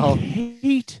we I go.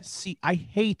 hate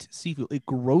seafood. It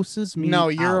grosses me. No,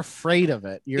 you're out. afraid of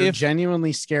it. You're If-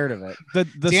 genuinely scared of it. The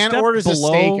Dan step orders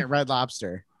below, a steak at Red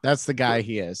Lobster. That's the guy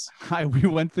he is. we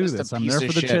went through Just a this. I'm piece there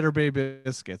of for the shit. cheddar bay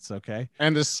biscuits. Okay.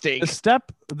 And the steak.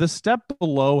 The step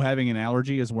below having an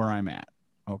allergy is where I'm at.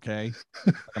 Okay.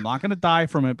 I'm not going to die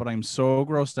from it, but I'm so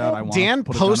grossed out. I want Dan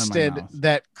put a gun in my posted mouth.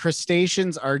 that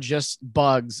crustaceans are just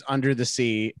bugs under the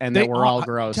sea and that we're all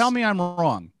gross. Tell me I'm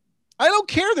wrong. I don't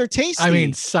care. They're tasty. I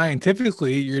mean,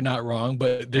 scientifically, you're not wrong,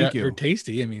 but Thank you. they're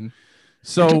tasty. I mean,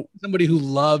 So somebody who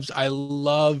I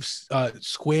love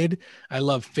squid, I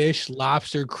love fish,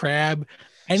 lobster, crab,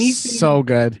 anything. so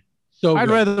good. So I'd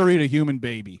good. rather eat a human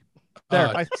baby. There,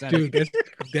 Oh, I said it. dude,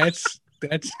 that's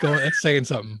saying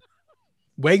something.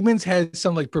 Wegmans has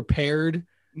some like prepared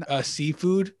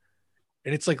seafood,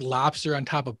 and it's like lobster on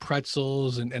top of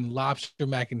pretzels and lobster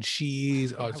mac and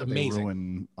cheese. Oh, it's How would they amazing.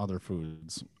 ruin other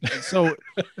foods. So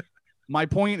my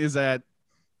point is that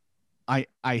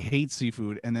I hate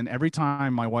seafood, and then every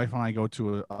time my wife and I go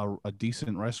to a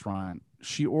decent restaurant,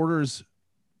 she orders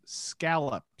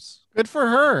scallops. Good for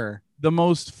her. The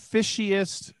most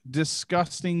fishiest,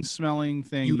 disgusting smelling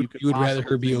thing You could would rather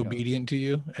her possibly be think of. obedient to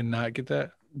you and not get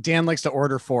that. Dan likes to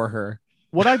order for her.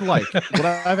 What I'd like, what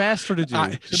I've asked her to do,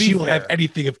 to be She will have fair,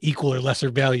 anything of equal or lesser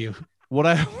value.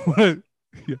 the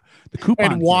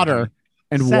coupon And water. theory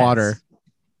And says- water.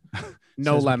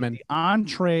 No says we lemon. get the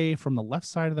entree from the left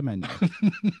side of the menu.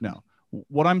 No,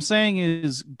 what I'm saying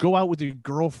is go out with your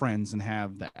girlfriends and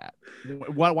have that.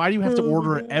 Why do you have to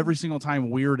order it every single time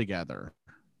we're together?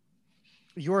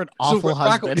 You're an awful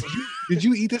Rocco, husband. did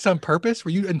you eat this on purpose?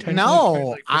 Were you intentionally No, trying to,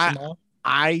 like, piss him off?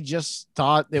 I just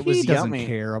thought it He was doesn't yummy.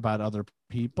 care about other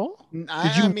people.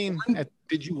 I mean,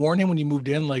 Did you warn him when you moved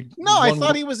in? Like, no, I one thought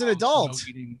rule, he was an no adult.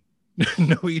 eating,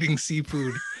 no eating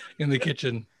seafood in the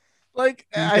kitchen. Like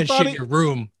You I had thought shit he, in your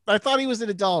room. I thought he was an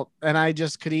adult, and I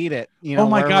just could eat it. You know. Oh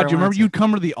my wherever god! I Do you remember wanted you'd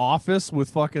come to the office with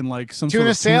fucking like some tuna sort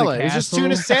of salad. It was just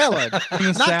tuna salad, Tuna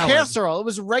not salad. casserole. It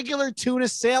was regular tuna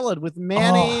salad with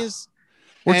mayonnaise.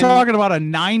 We're and- talking about a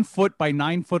 9 foot by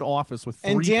 9 foot office with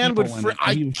 3 And Dan people would. in it,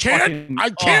 and he was I fucking-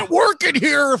 can't oh. work in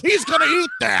here if he's gonna eat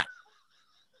that.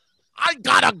 I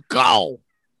gotta go.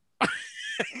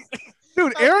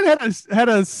 Dude, Aaron had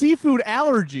a seafood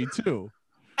allergy too.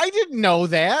 I didn't know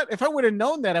that. If I would have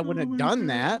known that, I wouldn't have done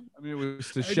that. I mean, it was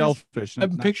the just- shellfish.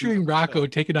 I'm not picturing tuna. Rocco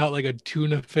taking out like a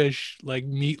tuna fish like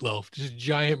meatloaf, just a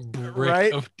giant brick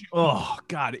Right? of. Oh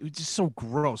god, it was just so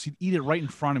gross. He'd eat it right in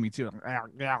front of me too.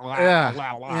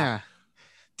 Yeah.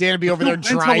 Dan would be over there No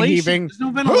dry ventilation. heaving. There's no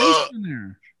ventilation in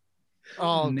there.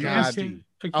 Oh god. Nasty.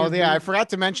 Oh yeah, I forgot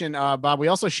to mention, Bob. We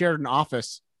also shared an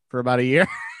office for about a year.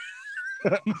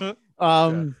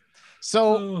 So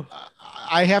Oh,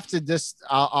 I have to just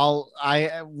Dan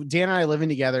and I living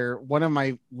together. One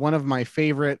of my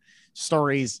favorite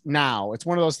stories now. It's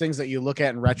one of those things that you look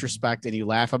at in retrospect and you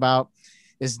laugh about.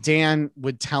 Is Dan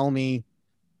would tell me,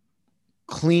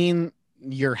 clean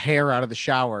your hair out of the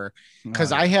shower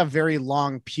because I have very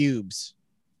long pubes.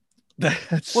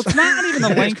 that's Well, it's not even the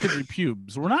length of your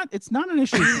pubes. It's not an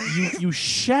issue. You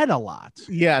shed a lot.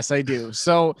 Yes, I do.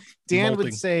 So Dan Molting.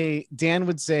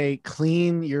 would say,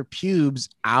 clean your pubes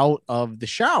out of the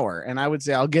shower. And I would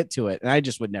say, I'll get to it. And I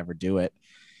just would never do it.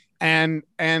 And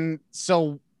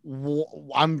so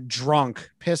I'm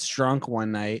piss drunk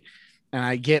one night, and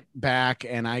I get back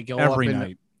and I go Every up in,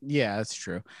 night. yeah, that's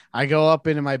true. I go up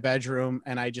into my bedroom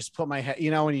and I just put my head,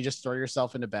 when you just throw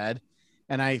yourself into bed,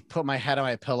 and I put my head on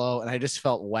my pillow and I just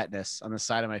felt wetness on the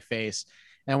side of my face.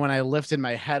 And when I lifted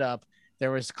my head up,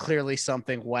 there was clearly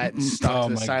something wet and stuck Oh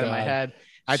to the my side of my God. head.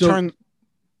 I So- turned.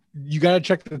 You got to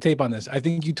check the tape on this. I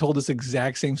think you told this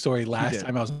exact same story last did.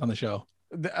 time I was on the show.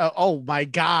 Oh my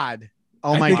God.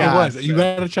 Oh I my think God. it was. You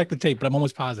got to check the tape, but I'm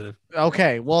almost positive.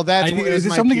 Okay. Well, that's Is there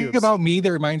my something pubes. about me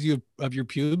that reminds you of your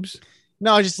pubes?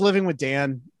 No, just living with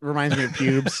Dan reminds me of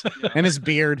pubes and his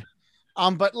beard.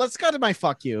 But let's go to my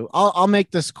fuck you. I'll make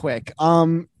this quick.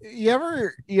 You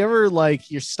ever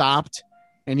like you're stopped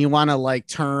and you want to like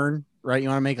turn, right? You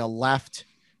want to make a left,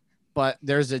 but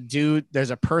there's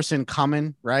a person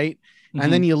coming, right?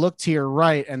 And then you look to your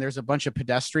right and there's a bunch of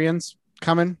pedestrians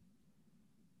coming.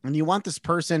 And you want this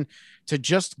person to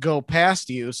just go past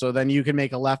you so then you can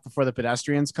make a left before the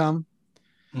pedestrians come.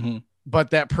 Mm-hmm.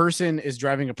 But that person is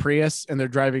driving a Prius and they're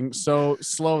driving so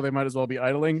slow they might as well be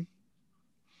idling.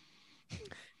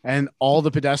 And all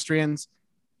the pedestrians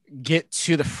get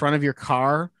to the front of your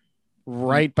car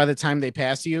right by the time they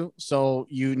pass you. So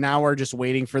you now are just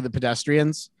waiting for the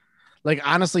pedestrians. Like,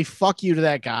 honestly, fuck you to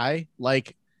that guy.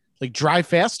 Like drive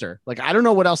faster. Like, I don't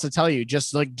know what else to tell you.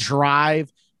 Just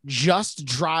drive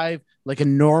like a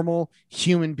normal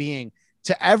human being.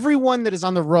 To everyone that is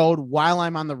on the road while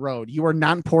I'm on the road, you are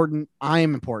not important. I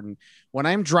am important. When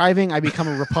I'm driving, I become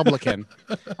a Republican.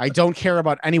 I don't care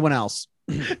about anyone else.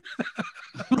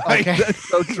 Right, okay, that's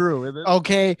so true. Isn't it?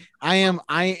 Okay, I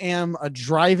am a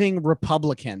driving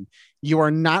Republican. You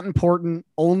are not important.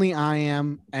 Only I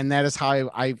am, and that is how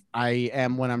I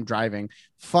am when I'm driving.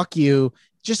 Fuck you.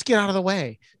 Just get out of the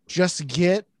way. Just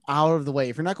get out of the way.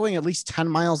 If you're not going at least 10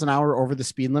 miles an hour over the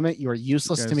speed limit, you are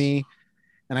useless to me,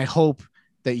 and I hope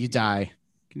that you die.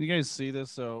 Can you guys see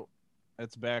this? So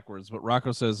it's backwards, but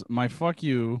Rocco says, "My fuck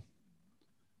you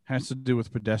has to do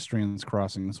with pedestrians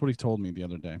crossing." That's what he told me the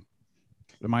other day.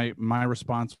 But my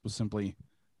response was simply,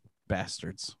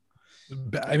 bastards.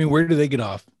 I mean, where do they get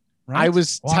off? Right? I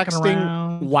was Walking texting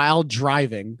around. while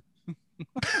driving,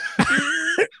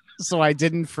 so I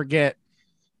didn't forget,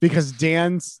 because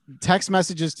Dan's text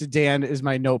messages to Dan is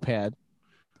my notepad.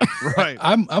 Right.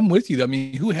 I'm with you. I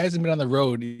mean, who hasn't been on the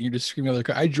road? You're just screaming other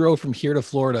car. I drove from here to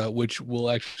Florida, which will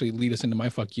actually lead us into my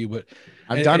fuck you, but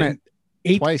I've done it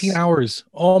 18 twice. hours.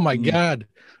 Oh my God.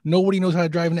 Nobody knows how to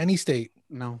drive in any state.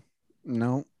 No.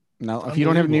 If you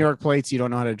don't have New York plates, you don't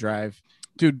know how to drive.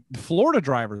 Dude, Florida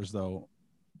drivers, though,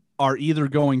 are either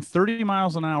going 30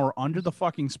 miles an hour under the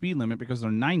fucking speed limit because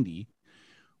they're 90,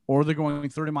 or they're going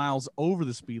 30 miles over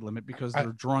the speed limit because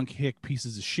they're drunk hick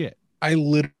pieces of shit. I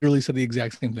literally said the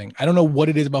exact same thing. I don't know what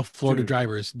it is about Florida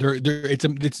drivers.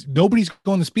 It's nobody's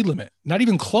going the speed limit. Not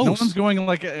even close. No one's going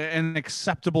like an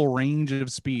acceptable range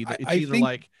of speed. It's I either think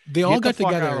like they all got the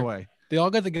fuck out of the together. way. They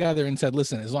all got together and said,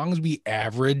 "Listen, as long as we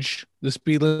average the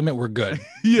speed limit, we're good."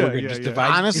 Yeah, we're good. yeah, Just yeah.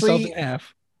 divide Honestly, yourself in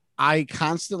half. I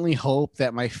constantly hope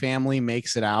that my family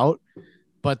makes it out,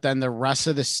 but then the rest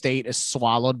of the state is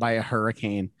swallowed by a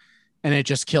hurricane and it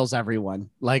just kills everyone.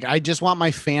 Like, I just want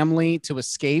my family to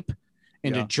escape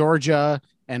into Georgia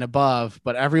and above,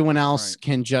 but everyone else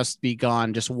can just be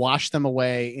gone. Just wash them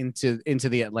away into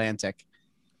the Atlantic.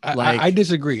 I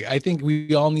disagree. I think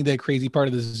we all need that crazy part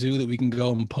of the zoo that we can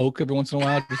go and poke every once in a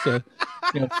while just to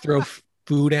throw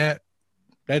food at.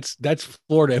 That's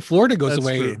Florida. If Florida goes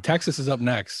away, true. Texas is up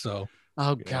next. So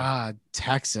God,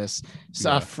 Texas,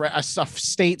 a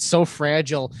state so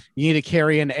fragile. You need to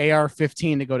carry an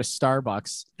AR-15 to go to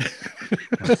Starbucks.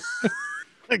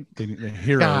 The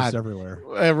heroes everywhere.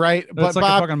 Right? But like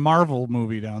Bob, a fucking Marvel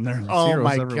movie down there. There's oh heroes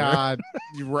my everywhere. God.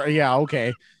 Yeah.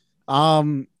 Okay.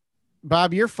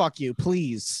 Bob, your fuck you,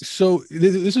 please. So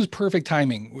this was perfect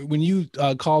timing. When you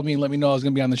called me and let me know I was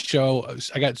going to be on the show,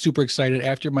 I got super excited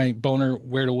after my boner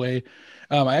weared away.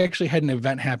 I actually had an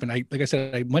event happen. Like I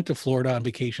said, I went to Florida on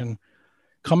vacation.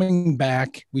 Coming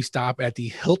back, we stop at the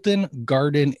Hilton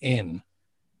Garden Inn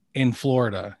in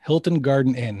Florida, Hilton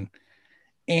Garden Inn.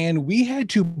 And we had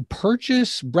to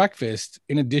purchase breakfast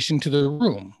in addition to the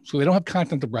room. So they don't have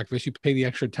continental breakfast. You pay the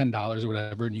extra $10 or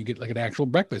whatever, and you get like an actual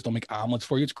breakfast. They'll make omelets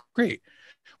for you. It's great.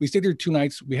 We stayed there 2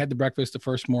 nights. We had the breakfast the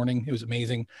first morning. It was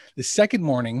amazing. The second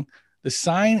morning, the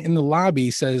sign in the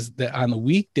lobby says that on the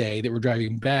weekday that we're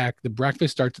driving back, the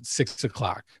breakfast starts at 6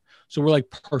 o'clock. So we're like,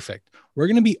 perfect. We're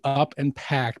going to be up and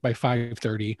packed by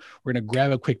 5:30. We're going to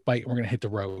grab a quick bite and we're going to hit the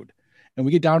road. And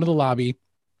we get down to the lobby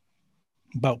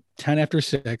about 10 after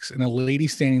 6, and a lady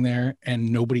standing there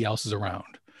and nobody else is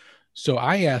around. So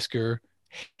I ask her,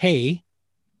 "Hey,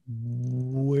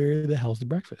 where the hell's the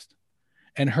breakfast?"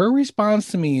 And her response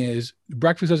to me is,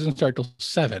 "Breakfast doesn't start till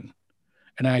 7.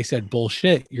 And I said,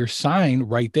 "Bullshit. Your sign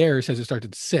right there says it starts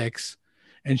at 6.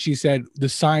 And she said, "The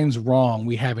sign's wrong.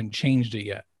 We haven't changed it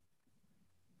yet."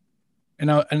 And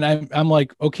I'm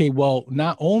like, okay, well,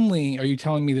 not only are you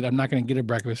telling me that I'm not going to get a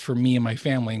breakfast for me and my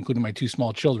family, including my 2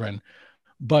 small children,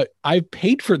 but I've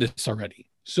paid for this already.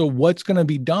 So what's going to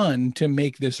be done to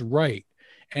make this right?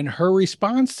 And her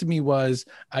response to me was,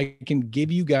 "I can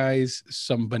give you guys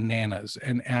some bananas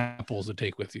and apples to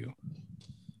take with you."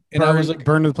 And I was like,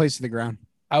 burn the place to the ground.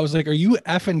 I was like, "Are you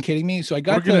effing kidding me?" So I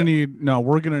got We're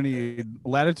gonna need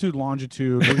latitude,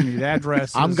 longitude. We're gonna need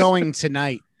addresses. I'm going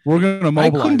tonight. We're gonna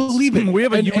mobilize. I couldn't believe it. We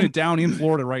have a And- unit and- down in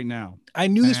Florida right now. I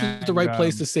knew this was the right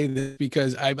place to say this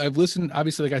because I've listened,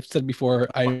 obviously, like I've said before,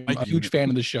 I'm a huge fan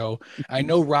of the show. I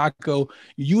know, Rocco,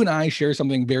 you and I share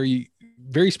something very,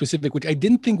 very specific, which I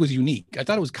didn't think was unique. I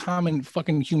thought it was common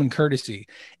fucking human courtesy.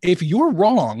 If you're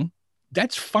wrong,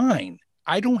 that's fine.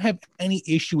 I don't have any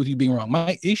issue with you being wrong.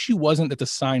 My issue wasn't that the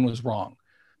sign was wrong.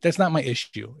 That's not my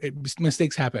issue.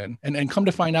 Mistakes happen. And come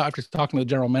to find out after talking to the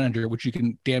general manager, which you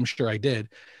can damn sure I did,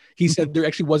 He said there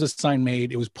actually was a sign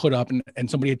made. It was put up and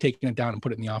somebody had taken it down and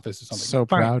put it in the office or something. So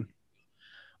Fine. proud.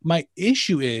 My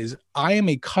issue is I am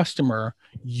a customer.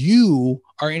 You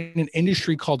are in an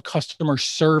industry called customer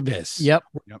service. Yep.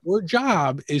 Your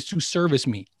job is to service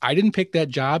me. I didn't pick that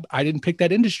job. I didn't pick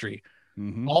that industry.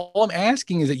 Mhm. All I'm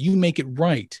asking is that you make it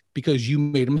right because you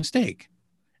made a mistake.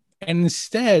 And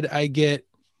instead I get,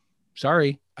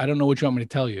 sorry, I don't know what you want me to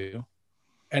tell you.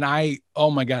 And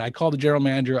oh my God, I called the general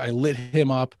manager. I lit him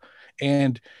up.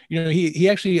 And, he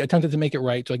actually attempted to make it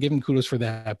right. So I give him kudos for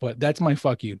that. But that's my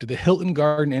fuck you. To the Hilton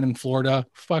Garden Inn in Florida,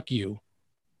 fuck you.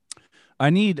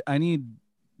 I need to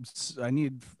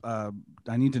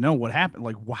know what happened.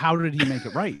 Like, how did he make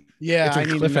it right? Yeah, It's a I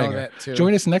need to know cliffhanger. that too.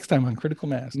 Join us next time on Critical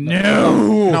Mass.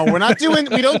 No,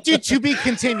 we don't do to be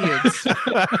continued.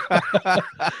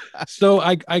 So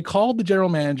I called the general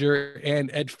manager,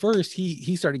 and at first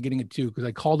he started getting it too, because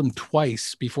I called him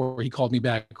twice before he called me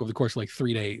back over the course of like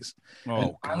 3 days.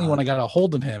 And finally, when I got a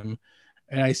hold of him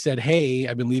and I said, hey,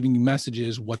 I've been leaving you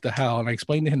messages, what the hell? And I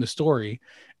explained to him the story.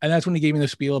 And that's when he gave me the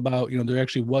spiel about, there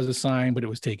actually was a sign, but it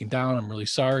was taken down. I'm really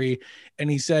sorry. And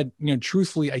he said,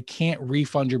 truthfully, I can't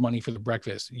refund your money for the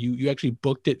breakfast. You actually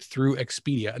booked it through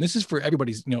Expedia. And this is for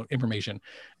everybody's, information.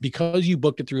 Because you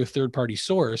booked it through a third-party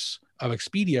source of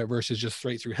Expedia versus just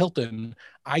straight through Hilton,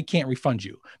 I can't refund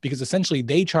you because essentially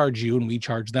they charge you and we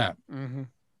charge them.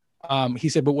 Mm-hmm. He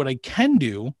said, but what I can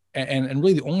do, and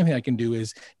really the only thing I can do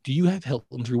is, do you have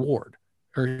Hilton's reward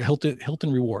or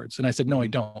Hilton rewards? And I said, no, I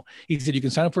don't. He said, you can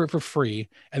sign up for it for free.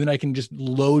 And then I can just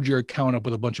load your account up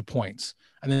with a bunch of points.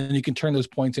 And then you can turn those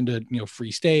points into,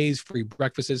 free stays, free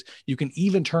breakfasts. You can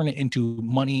even turn it into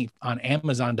money on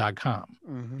Amazon.com.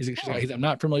 Mm-hmm. He's I'm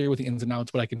not familiar with the ins and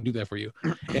outs, but I can do that for you.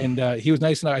 And he was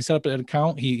nice enough. I set up an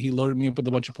account. He loaded me up with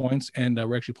a bunch of points, and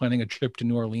we're actually planning a trip to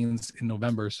New Orleans in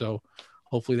November. So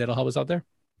hopefully that'll help us out there.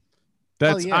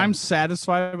 I'm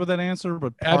satisfied with that answer,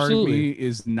 but part of me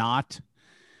is not,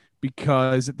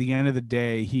 because at the end of the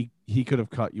day, he could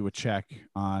have cut you a check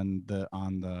on the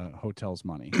hotel's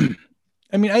money.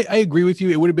 I mean, I agree with you.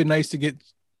 It would have been nice to get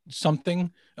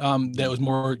something that was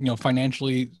more,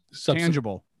 financially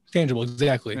tangible. Tangible,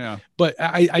 exactly. Yeah. But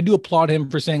I do applaud him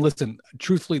for saying, listen,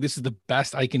 truthfully, this is the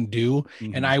best I can do,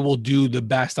 and I will do the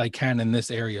best I can in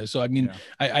this area. So, I mean,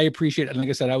 I appreciate it. And like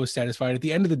I said, I was satisfied. At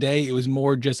the end of the day, it was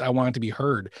more just I wanted to be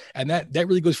heard. And that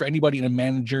really goes for anybody in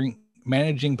a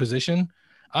managing position.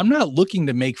 I'm not looking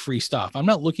to make free stuff. I'm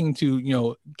not looking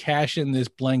to, cash in this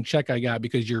blank check I got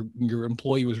because your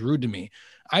employee was rude to me.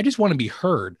 I just want to be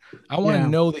heard. I want to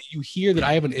know that you hear that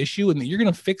I have an issue and that you're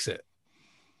going to fix it.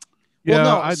 Yeah,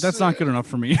 well, no, that's not good enough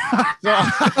for me.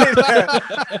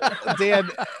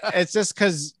 Dan, it's just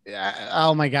because,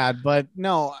 oh my God. But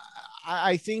no,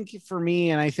 I think for me,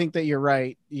 and I think that you're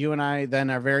right. You and I then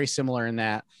are very similar in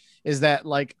that, is that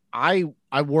like I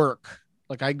work,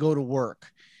 like I go to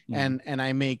work and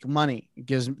I make money.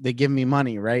 They give me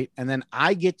money, right? And then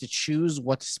I get to choose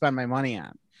what to spend my money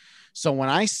on. So when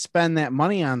I spend that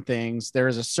money on things, there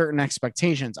is a certain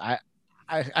expectation. I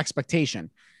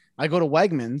go to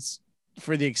Wegmans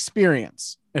for the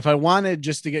experience. If I wanted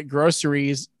just to get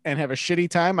groceries and have a shitty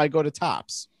time, I go to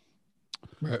Tops.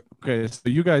 Right. Okay, so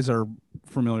you guys are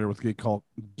familiar with geek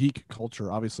culture,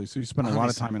 obviously. So you spent a lot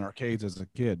of time in arcades as a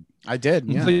kid. I did.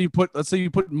 Yeah. Let's say you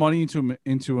put money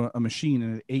into a machine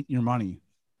and it ate your money,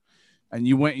 and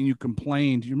you went and you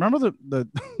complained. You remember the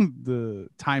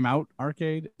Timeout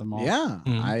arcade at the mall? Yeah,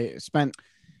 I spent.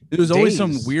 There was always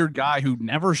some weird guy who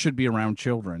never should be around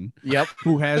children. Yep.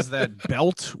 Who has that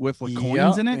belt with like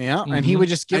coins in it. Yeah. And he would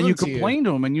just give and them you to complained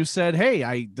to him and you said,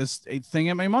 hey, this thing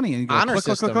ate my money. And you go, Honor click,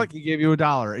 system. click, click, click. He gave you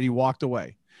 $1 and he walked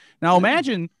away. Now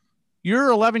imagine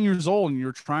you're 11 years old and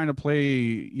you're trying to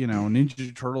play,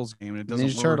 Ninja Turtles game and it doesn't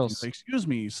work. Turtles. You say, excuse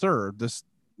me, sir, this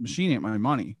machine ate my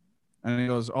money. And he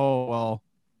goes, oh, well,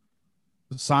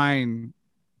 the sign,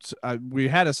 we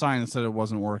had a sign that said it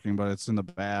wasn't working, but it's in the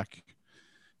back.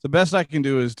 The best I can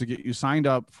do is to get you signed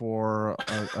up for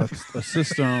a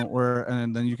system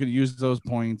and then you could use those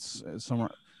points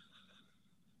somewhere.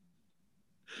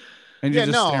 And you're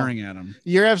just staring at them.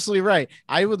 You're absolutely right.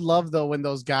 I would love though when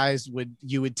those guys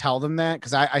you would tell them that,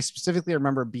 because I specifically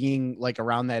remember being like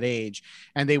around that age,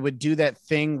 and they would do that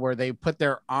thing where they put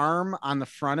their arm on the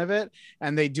front of it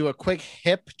and they do a quick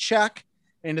hip check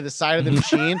into the side of the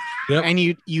machine, and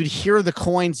you'd hear the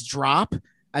coins drop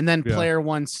and then player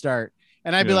one start.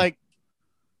 And I'd be like,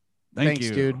 thanks,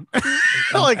 dude.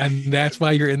 And that's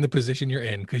why you're in the position you're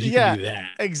in, because you can do that.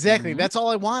 Exactly. That's all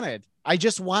I wanted. I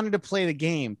just wanted to play the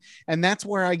game. And that's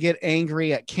where I get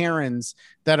angry at Karens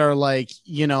that are like,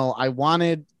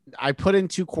 I put in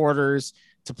 2 quarters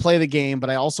to play the game,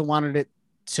 but I also wanted it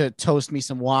to toast me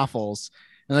some waffles.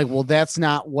 And like, well, that's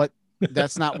not what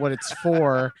it's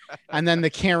for. And then the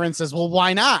Karen says, well,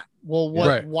 why not? Well,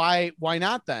 what, Right. why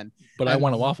not then? But I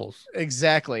wanted waffles.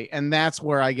 Exactly. And that's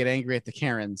where I get angry at the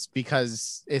Karens,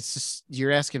 because it's just,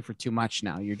 you're asking for too much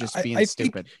now. You're just being I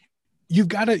stupid. You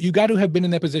got to have been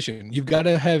in that position. You've got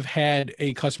to have had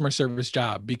a customer service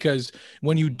job, because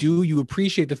when you do, you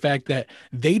appreciate the fact that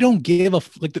they don't give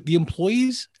the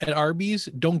employees at Arby's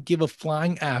don't give a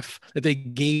flying F that they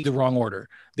gave the wrong order.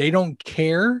 They don't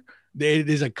care. It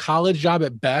is a college job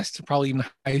at best, probably even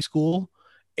high school.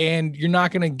 And you're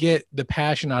not going to get the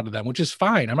passion out of them, which is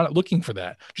fine. I'm not looking for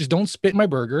that. Just don't spit in my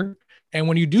burger. And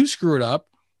when you do screw it up,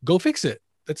 go fix it.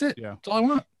 That's it. Yeah. That's all I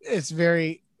want. It's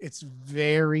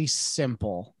very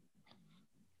simple,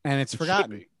 and it's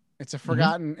forgotten. It's a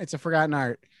forgotten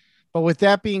art. But with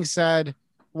that being said,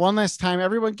 one last time,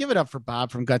 everyone give it up for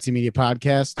Bob from Gutsy Media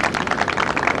Podcast.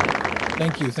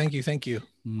 Thank you.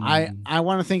 I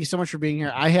want to thank you so much for being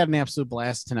here. I had an absolute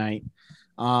blast tonight.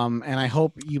 And I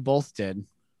hope you both did.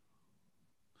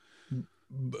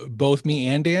 Both me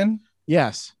and Dan?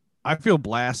 Yes. I feel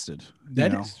blasted.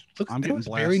 I'm getting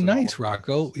very nice,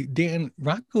 Rocco.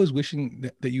 Rocco is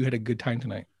wishing that you had a good time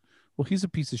tonight. Well, he's a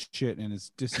piece of shit and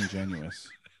it's disingenuous.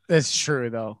 That's true,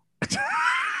 though.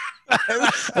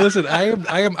 Listen, I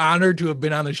am honored to have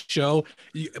been on the show.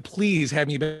 Please have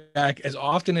me back as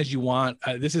often as you want.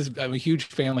 I'm a huge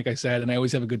fan, like I said, and I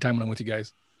always have a good time when I'm with you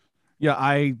guys. Yeah,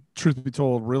 I, truth be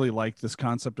told, really like this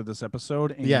concept of this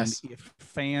episode. And yes, if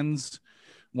fans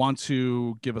want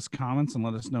to give us comments and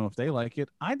let us know if they like it,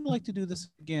 I'd like to do this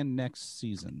again next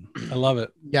season. I love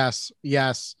it. Yes.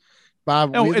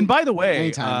 Bob. Oh, and by the way,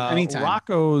 anytime.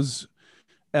 Rocco's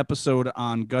episode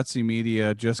on Gutsy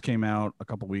Media just came out a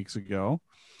couple weeks ago.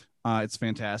 It's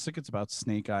fantastic. It's about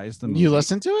Snake Eyes, the movie. You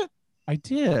listened to it? I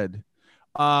did.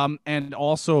 And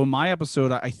also my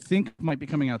episode, I think, might be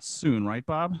coming out soon, right,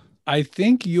 Bob? I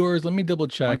think yours, let me double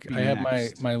check. I have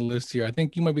my list here. I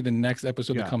think you might be the next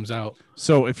episode that comes out.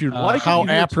 So if you're like how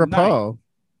apropos,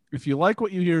 if you like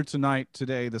what you hear tonight,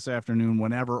 today, this afternoon,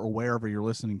 whenever or wherever you're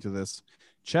listening to this,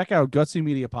 check out Gutsy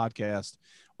Media Podcast,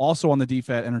 also on the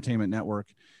DFAT Entertainment Network,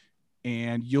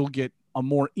 and you'll get a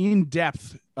more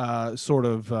in-depth sort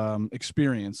of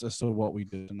experience as to what we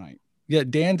did tonight. Yeah,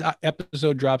 Dan's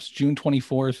episode drops June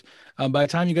 24th. By the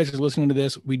time you guys are listening to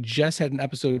this, we just had an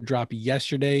episode drop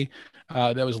yesterday.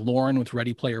 That was Lauren with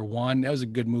Ready Player One. That was a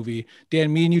good movie.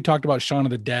 Dan, me and you talked about Shaun of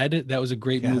the Dead. That was a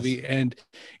great movie. And,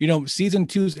 season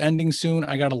 2's ending soon.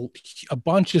 I got a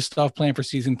bunch of stuff planned for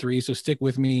season 3, so stick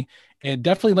with me. And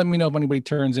definitely let me know if anybody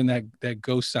turns in that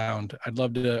ghost sound. I'd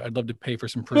love to pay for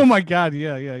some proof. Oh my God.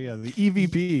 Yeah. The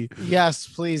EVP. Yes,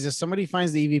 please. If somebody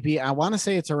finds the EVP, I want to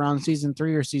say it's around season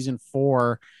 3 or season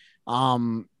 4.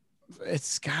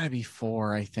 It's gotta be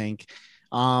 4, I think.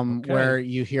 Where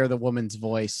you hear the woman's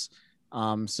voice.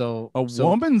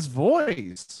 Woman's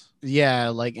voice. Yeah.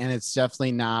 And it's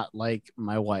definitely not like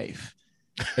my wife.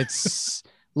 It's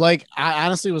like, I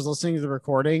honestly was listening to the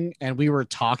recording and we were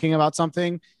talking about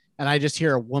something. And I just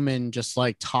hear a woman just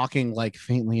talking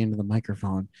faintly into the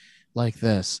microphone like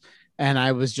this. And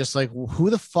I was just like, who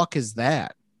the fuck is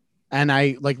that? And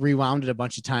I rewound it a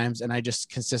bunch of times and I just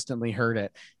consistently heard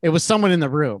it. It was someone in the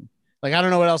room. I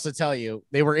don't know what else to tell you.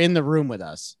 They were in the room with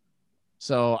us.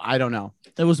 So I don't know.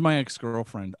 It was my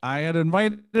ex-girlfriend. I had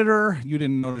invited her. You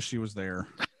didn't notice she was there.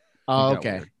 Oh,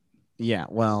 okay. Yeah.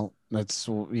 Well, that's,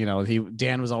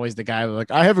 Dan was always the guy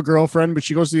I have a girlfriend, but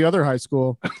she goes to the other high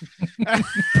school.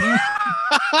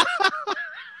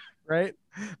 Right.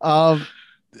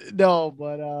 No,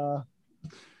 but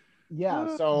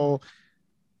yeah. So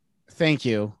thank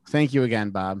you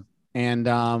again, Bob.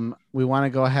 And we want to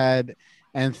go ahead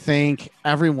and thank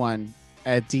everyone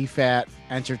at DFAT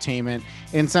Entertainment,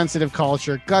 Insensitive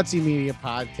Culture, Gutsy Media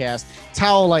Podcast,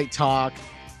 Towel Light Talk,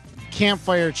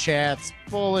 Campfire Chats,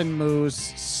 Bull and Moose,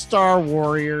 Star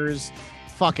Warriors,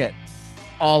 fuck it,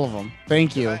 all of them.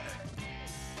 Thank you.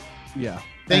 Yeah.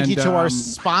 Thank you to our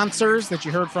sponsors that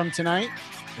you heard from tonight.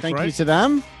 Thank you to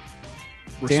them.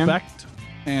 Respect.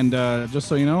 Dan? And just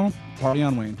so you know, party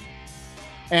on, Wayne.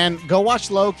 And go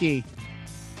watch Loki.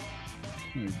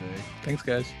 Thanks,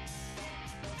 guys.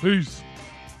 Peace.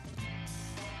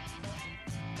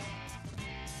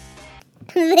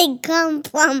 They come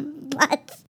from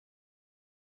butts.